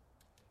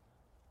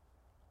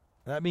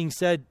 That being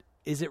said,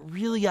 is it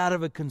really out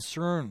of a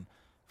concern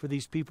for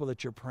these people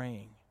that you're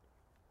praying?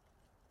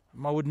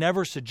 I would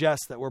never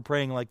suggest that we're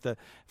praying like the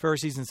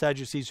Pharisees and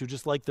Sadducees who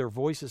just like their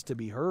voices to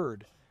be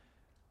heard.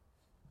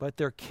 But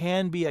there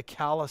can be a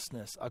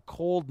callousness, a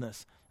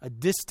coldness, a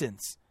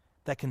distance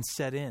that can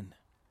set in.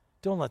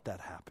 Don't let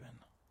that happen.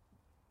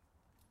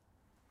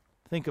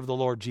 Think of the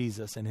Lord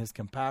Jesus and his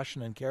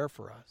compassion and care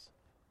for us.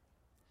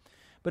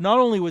 But not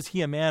only was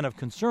he a man of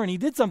concern, he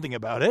did something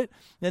about it,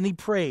 and he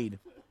prayed.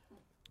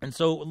 And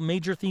so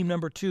major theme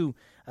number 2,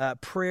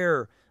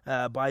 prayer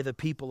by the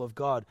people of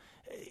God.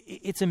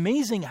 It's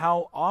amazing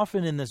how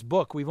often in this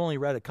book, we've only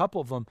read a couple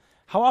of them,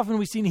 how often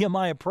we see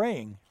Nehemiah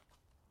praying.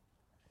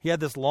 He had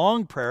this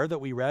long prayer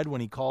that we read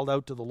when he called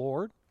out to the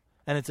Lord,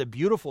 and it's a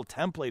beautiful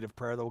template of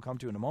prayer that we'll come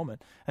to in a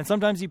moment. And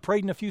sometimes he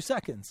prayed in a few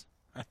seconds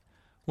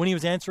when he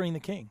was answering the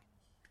king.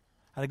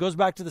 And it goes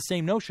back to the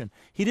same notion.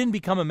 He didn't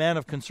become a man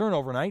of concern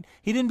overnight.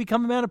 He didn't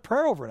become a man of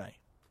prayer overnight.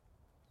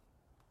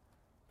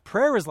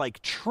 Prayer is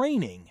like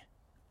training.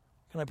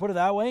 Can I put it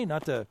that way?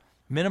 Not to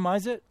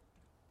minimize it.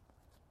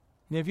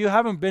 If you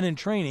haven't been in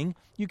training,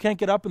 you can't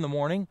get up in the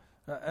morning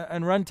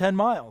and run 10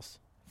 miles.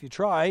 If you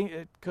try,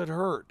 it could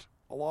hurt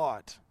a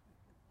lot.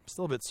 I'm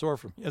still a bit sore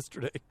from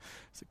yesterday.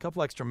 There's a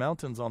couple extra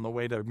mountains on the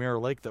way to Mirror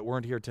Lake that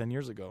weren't here 10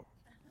 years ago.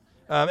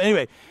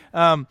 But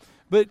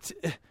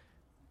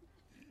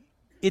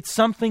it's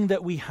something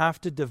that we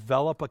have to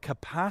develop a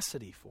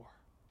capacity for.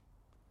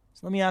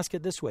 So let me ask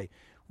it this way.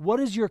 What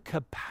is your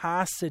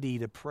capacity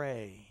to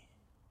pray?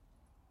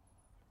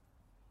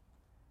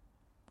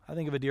 I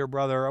think of a dear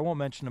brother, I won't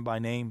mention him by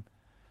name,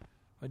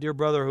 a dear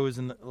brother who was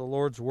in the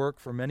Lord's work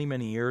for many,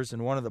 many years,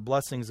 and one of the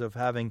blessings of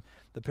having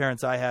the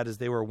parents I had is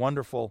they were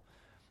wonderful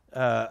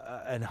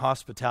in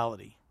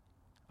hospitality.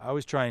 I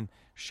always try and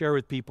share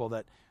with people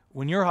that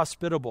when you're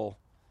hospitable,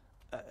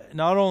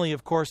 not only,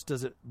 of course,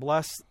 does it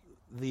bless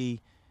the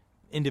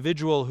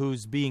individual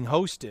who's being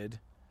hosted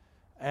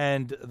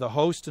and the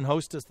host and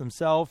hostess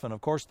themselves, and of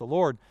course the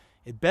Lord,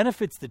 it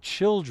benefits the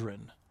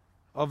children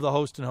of the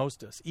host and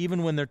hostess,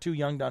 even when they're too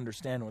young to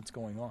understand what's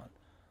going on.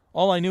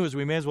 All I knew is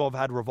we may as well have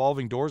had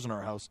revolving doors in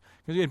our house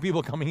because we had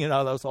people coming in and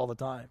out of the house all the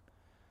time.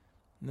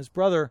 And this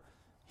brother,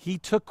 he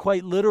took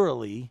quite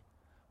literally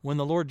when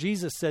the Lord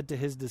Jesus said to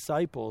his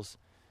disciples,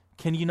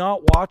 "Can you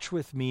not watch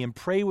with me and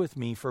pray with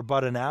me for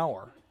but an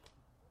hour?"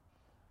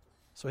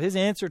 So his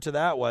answer to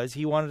that was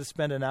he wanted to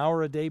spend an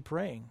hour a day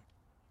praying.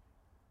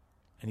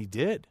 And he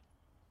did.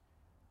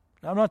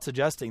 Now, I'm not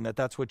suggesting that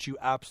that's what you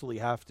absolutely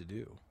have to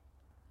do.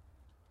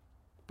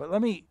 But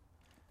let me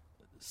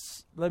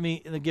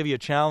give you a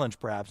challenge,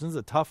 perhaps. This is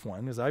a tough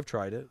one because I've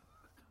tried it.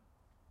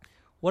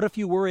 What if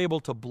you were able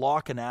to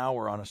block an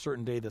hour on a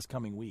certain day this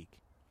coming week?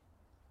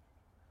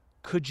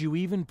 Could you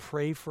even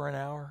pray for an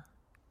hour?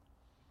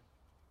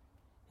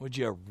 Would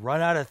you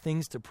run out of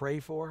things to pray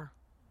for?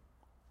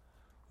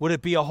 Would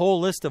it be a whole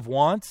list of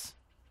wants?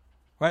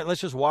 Right?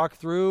 Let's just walk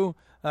through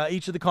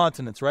each of the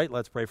continents, right?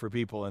 Let's pray for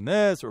people in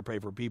this, or pray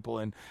for people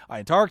in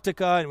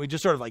Antarctica, and we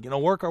just sort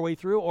of work our way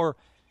through. Or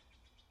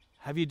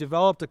have you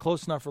developed a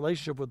close enough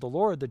relationship with the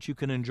Lord that you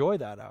can enjoy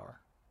that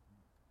hour?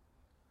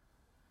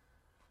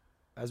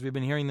 As we've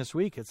been hearing this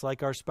week, it's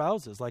like our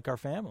spouses, like our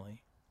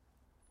family.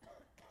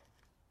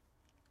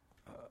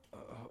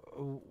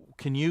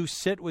 Can you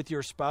sit with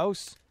your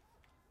spouse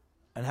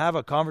and have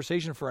a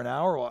conversation for an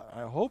hour? Well,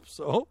 I hope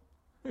so.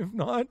 If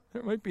not,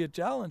 there might be a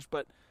challenge,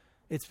 but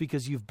it's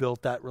because you've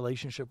built that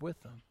relationship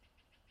with them.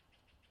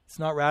 It's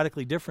not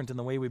radically different in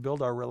the way we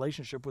build our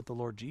relationship with the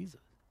Lord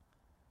Jesus.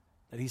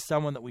 That he's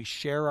someone that we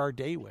share our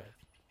day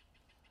with.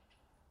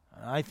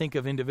 And I think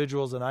of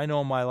individuals that I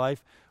know in my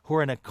life who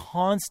are in a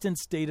constant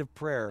state of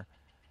prayer.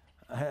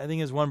 I think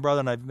there's one brother,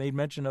 and I've made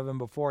mention of him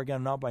before,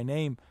 again, not by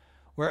name,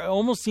 where it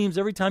almost seems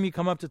every time you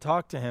come up to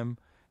talk to him,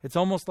 it's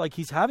almost like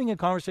he's having a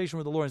conversation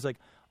with the Lord. He's like,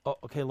 "Oh,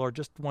 okay, Lord,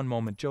 just one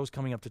moment. Joe's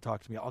coming up to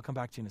talk to me. I'll come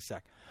back to you in a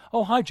sec.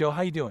 Oh, hi, Joe.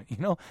 How you doing?"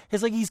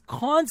 It's like he's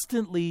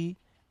constantly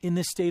in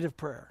this state of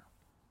prayer.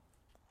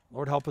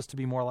 Lord, help us to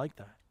be more like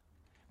that.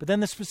 But then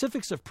the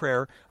specifics of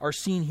prayer are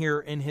seen here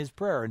in his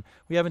prayer. And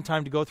we haven't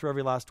time to go through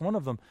every last one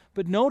of them.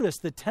 But notice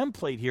the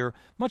template here,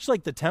 much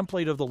like the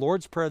template of the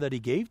Lord's Prayer that he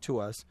gave to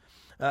us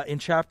in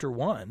chapter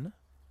 1.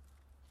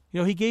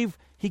 He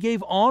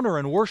gave honor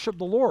and worship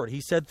the Lord.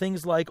 He said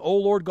things like, "O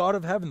Lord God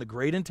of heaven, the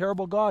great and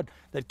terrible God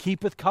that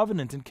keepeth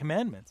covenant and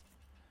commandments."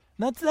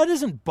 And that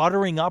isn't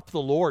buttering up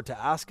the Lord to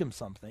ask him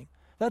something.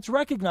 That's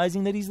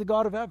recognizing that he's the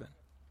God of heaven.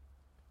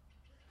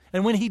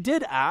 And when he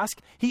did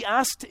ask, he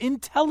asked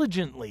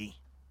intelligently.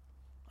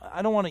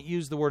 I don't want to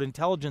use the word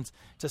intelligence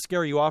to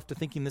scare you off to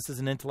thinking this is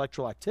an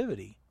intellectual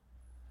activity.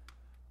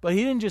 But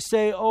he didn't just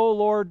say, "Oh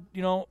Lord,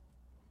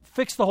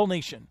 fix the whole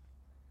nation.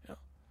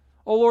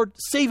 Oh Lord,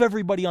 save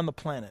everybody on the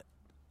planet."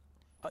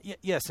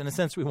 Yes, in a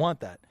sense we want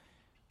that.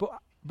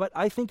 But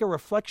I think a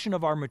reflection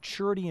of our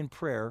maturity in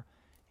prayer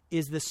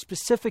is the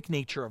specific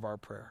nature of our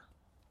prayer.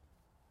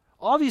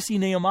 Obviously,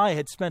 Nehemiah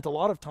had spent a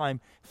lot of time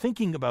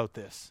thinking about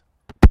this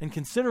and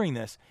considering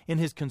this in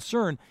his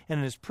concern and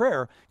in his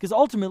prayer, because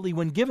ultimately,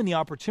 when given the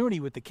opportunity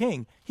with the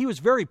king, he was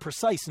very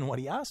precise in what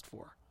he asked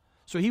for.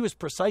 So he was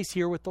precise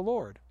here with the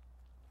Lord.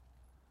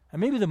 And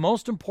maybe the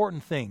most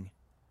important thing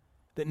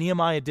that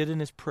Nehemiah did in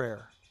his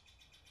prayer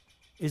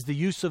is the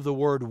use of the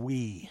word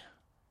we.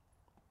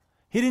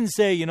 He didn't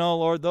say,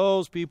 Lord,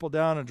 those people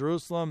down in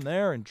Jerusalem,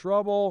 they're in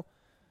trouble.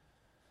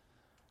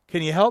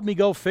 Can you help me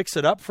go fix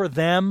it up for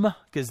them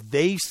because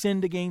they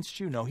sinned against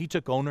you? No, he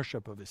took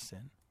ownership of his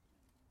sin.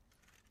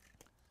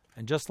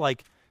 And just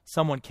like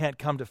someone can't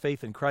come to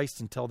faith in Christ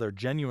until they're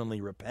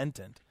genuinely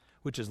repentant,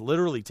 which is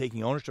literally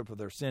taking ownership of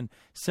their sin,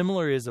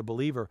 similarly as a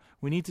believer,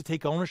 we need to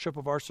take ownership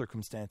of our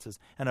circumstances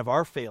and of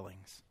our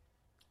failings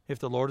if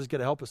the Lord is going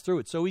to help us through.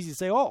 It's so easy to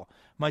say,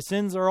 my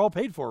sins are all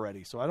paid for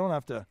already, so I don't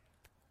have to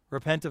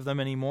repent of them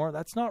anymore.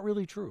 That's not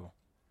really true.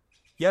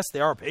 Yes, they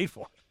are paid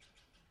for,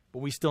 but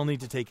we still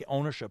need to take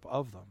ownership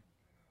of them.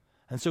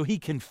 And so he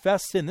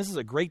confessed sin. This is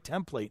a great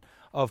template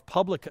of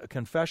public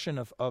confession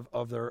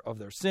of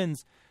their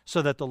sins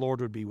so that the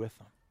Lord would be with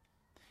them.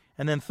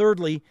 And then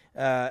thirdly,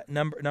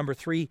 number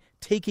 3,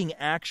 taking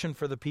action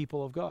for the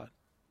people of God.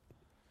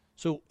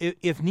 So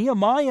if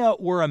Nehemiah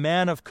were a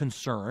man of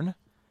concern,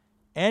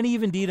 and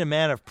even indeed a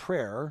man of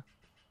prayer,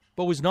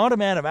 but was not a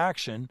man of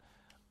action,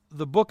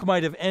 the book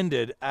might have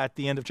ended at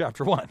the end of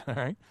chapter 1, all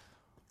right?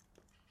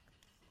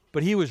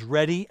 But he was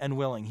ready and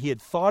willing. He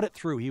had thought it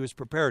through. He was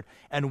prepared.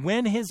 And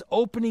when his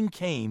opening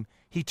came,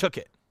 he took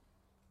it.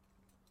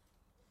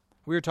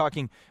 We were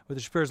talking with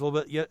the Shapirs a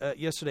little bit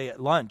yesterday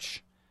at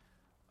lunch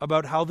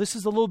about how this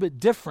is a little bit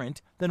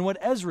different than what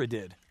Ezra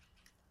did.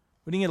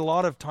 We didn't get a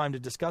lot of time to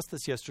discuss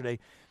this yesterday,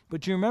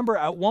 but you remember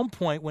at one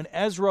point when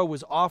Ezra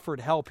was offered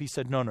help, he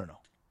said, no.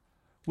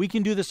 We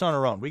can do this on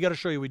our own. We got to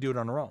show you we do it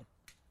on our own.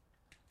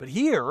 But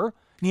here,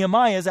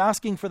 Nehemiah is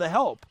asking for the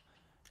help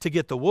to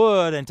get the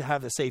wood and to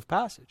have the safe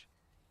passage.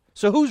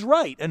 So who's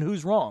right and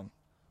who's wrong?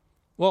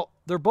 Well,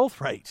 they're both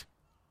right.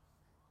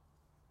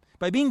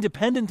 By being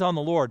dependent on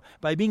the Lord,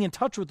 by being in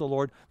touch with the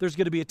Lord, there's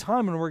going to be a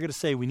time when we're going to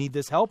say we need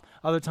this help.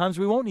 Other times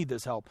we won't need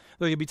this help.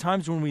 There are going to be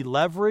times when we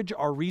leverage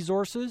our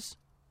resources,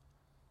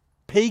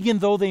 pagan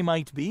though they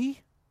might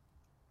be,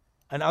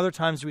 and other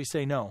times we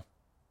say no.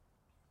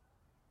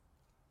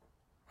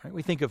 Right?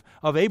 We think of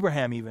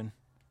Abraham even.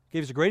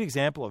 Gave us a great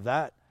example of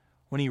that.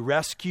 When he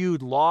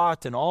rescued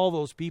Lot and all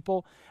those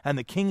people, and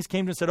the kings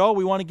came to him and said,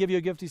 we want to give you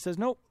a gift. He says,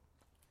 nope.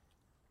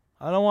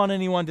 I don't want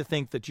anyone to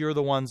think that you're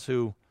the ones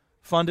who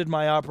funded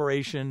my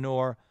operation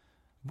nor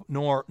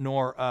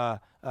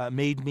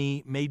made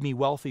me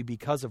wealthy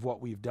because of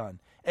what we've done,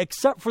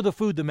 except for the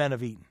food the men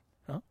have eaten.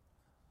 Huh?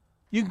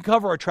 You can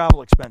cover our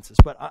travel expenses,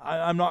 but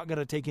I'm not going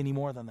to take any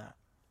more than that.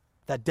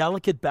 That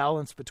delicate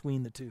balance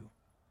between the two.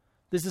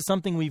 This is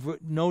something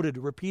we've noted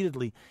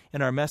repeatedly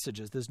in our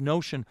messages, this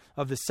notion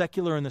of the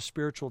secular and the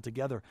spiritual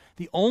together.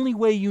 The only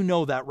way you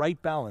know that right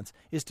balance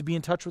is to be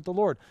in touch with the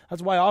Lord.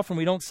 That's why often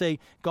we don't say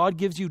God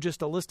gives you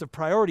just a list of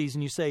priorities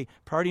and you say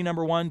priority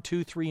number 1,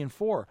 2, 3, and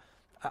 4.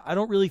 I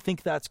don't really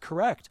think that's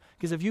correct,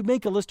 because if you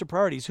make a list of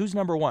priorities, who's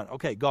number 1?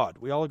 Okay, God.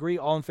 We all agree?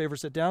 All in favor,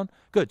 sit down?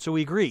 Good, so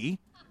we agree,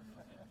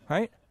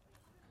 right?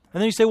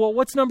 And then you say, well,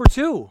 what's number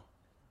 2?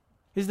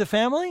 Is it the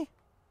family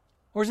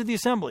or is it the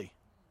assembly?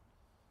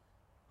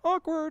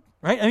 Awkward,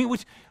 right? I mean,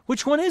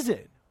 which one is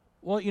it?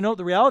 Well,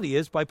 the reality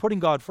is by putting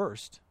God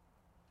first,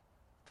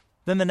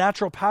 then the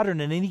natural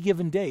pattern in any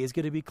given day is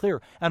going to be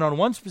clear. And on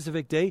one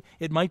specific day,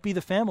 it might be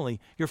the family.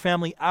 Your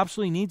family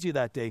absolutely needs you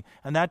that day.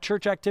 And that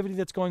church activity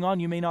that's going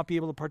on, you may not be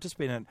able to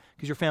participate in it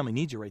because your family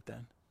needs you right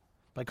then.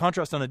 By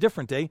contrast, on a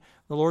different day,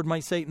 the Lord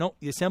might say, no,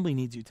 the assembly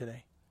needs you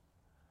today.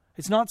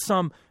 It's not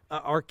some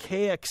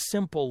archaic,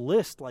 simple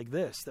list like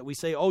this that we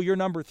say, you're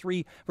number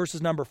 3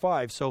 versus number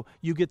 5, so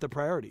you get the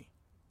priority.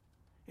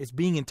 It's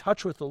being in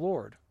touch with the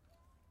Lord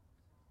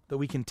that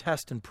we can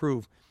test and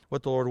prove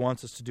what the Lord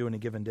wants us to do in a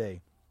given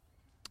day.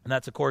 And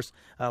that's, of course,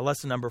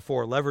 lesson number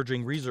 4,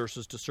 leveraging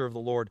resources to serve the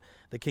Lord,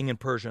 the King in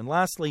Persia. And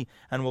lastly,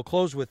 and we'll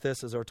close with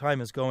this as our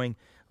time is going,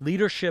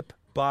 leadership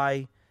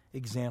by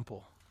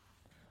example.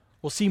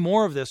 We'll see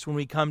more of this when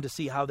we come to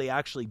see how they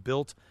actually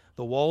built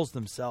the walls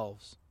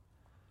themselves.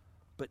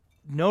 But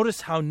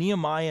notice how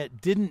Nehemiah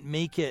didn't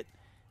make it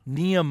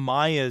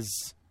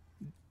Nehemiah's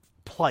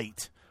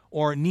plight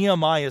or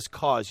Nehemiah's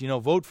cause.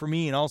 Vote for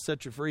me and I'll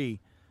set you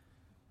free.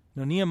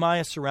 No,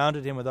 Nehemiah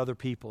surrounded him with other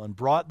people and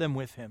brought them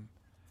with him.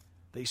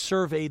 They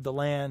surveyed the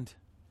land,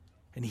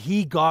 and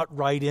he got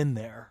right in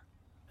there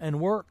and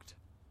worked.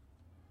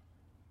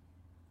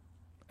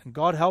 And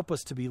God help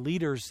us to be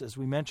leaders, as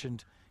we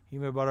mentioned,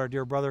 even about our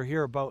dear brother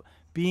here, about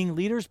being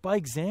leaders by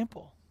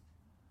example.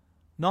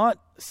 Not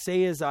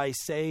say as I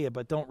say,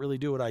 but don't really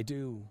do what I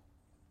do.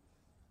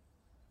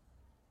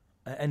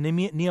 And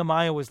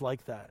Nehemiah was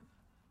like that.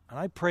 And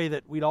I pray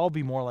that we'd all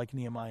be more like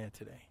Nehemiah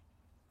today.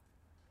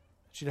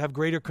 That you'd have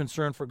greater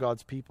concern for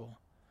God's people.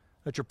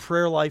 That your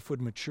prayer life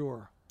would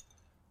mature.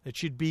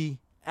 That you'd be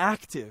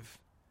active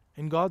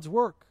in God's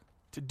work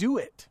to do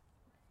it.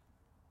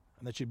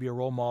 And that you'd be a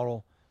role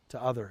model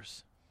to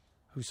others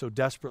who so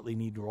desperately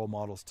need role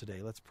models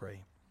today. Let's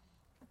pray.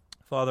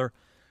 Father,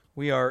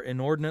 we are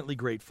inordinately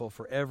grateful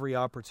for every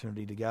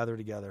opportunity to gather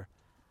together.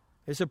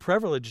 It's a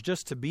privilege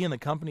just to be in the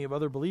company of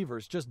other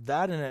believers. Just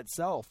that in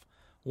itself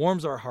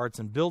warms our hearts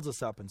and builds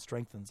us up and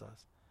strengthens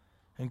us.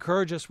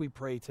 Encourage us, we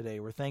pray today.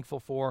 We're thankful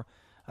for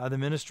the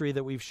ministry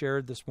that we've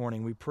shared this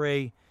morning. We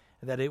pray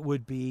that it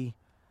would be,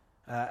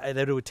 that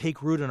it would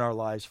take root in our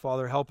lives.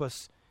 Father, help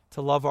us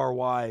to love our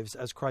wives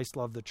as Christ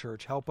loved the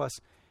church. Help us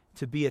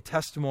to be a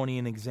testimony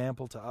and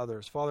example to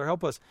others. Father,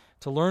 help us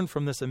to learn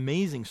from this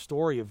amazing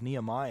story of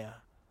Nehemiah.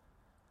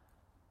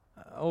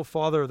 Oh,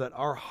 Father, that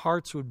our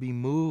hearts would be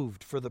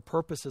moved for the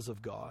purposes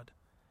of God.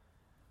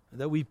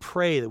 That we'd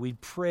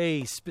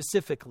pray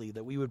specifically,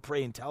 that we would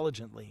pray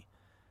intelligently,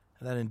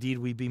 and that indeed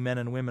we'd be men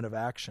and women of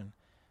action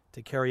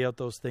to carry out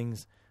those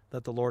things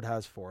that the Lord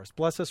has for us.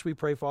 Bless us, we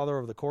pray, Father,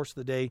 over the course of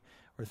the day.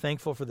 We're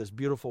thankful for this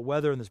beautiful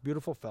weather and this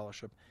beautiful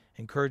fellowship.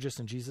 Encourage us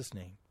in Jesus'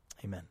 name.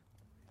 Amen.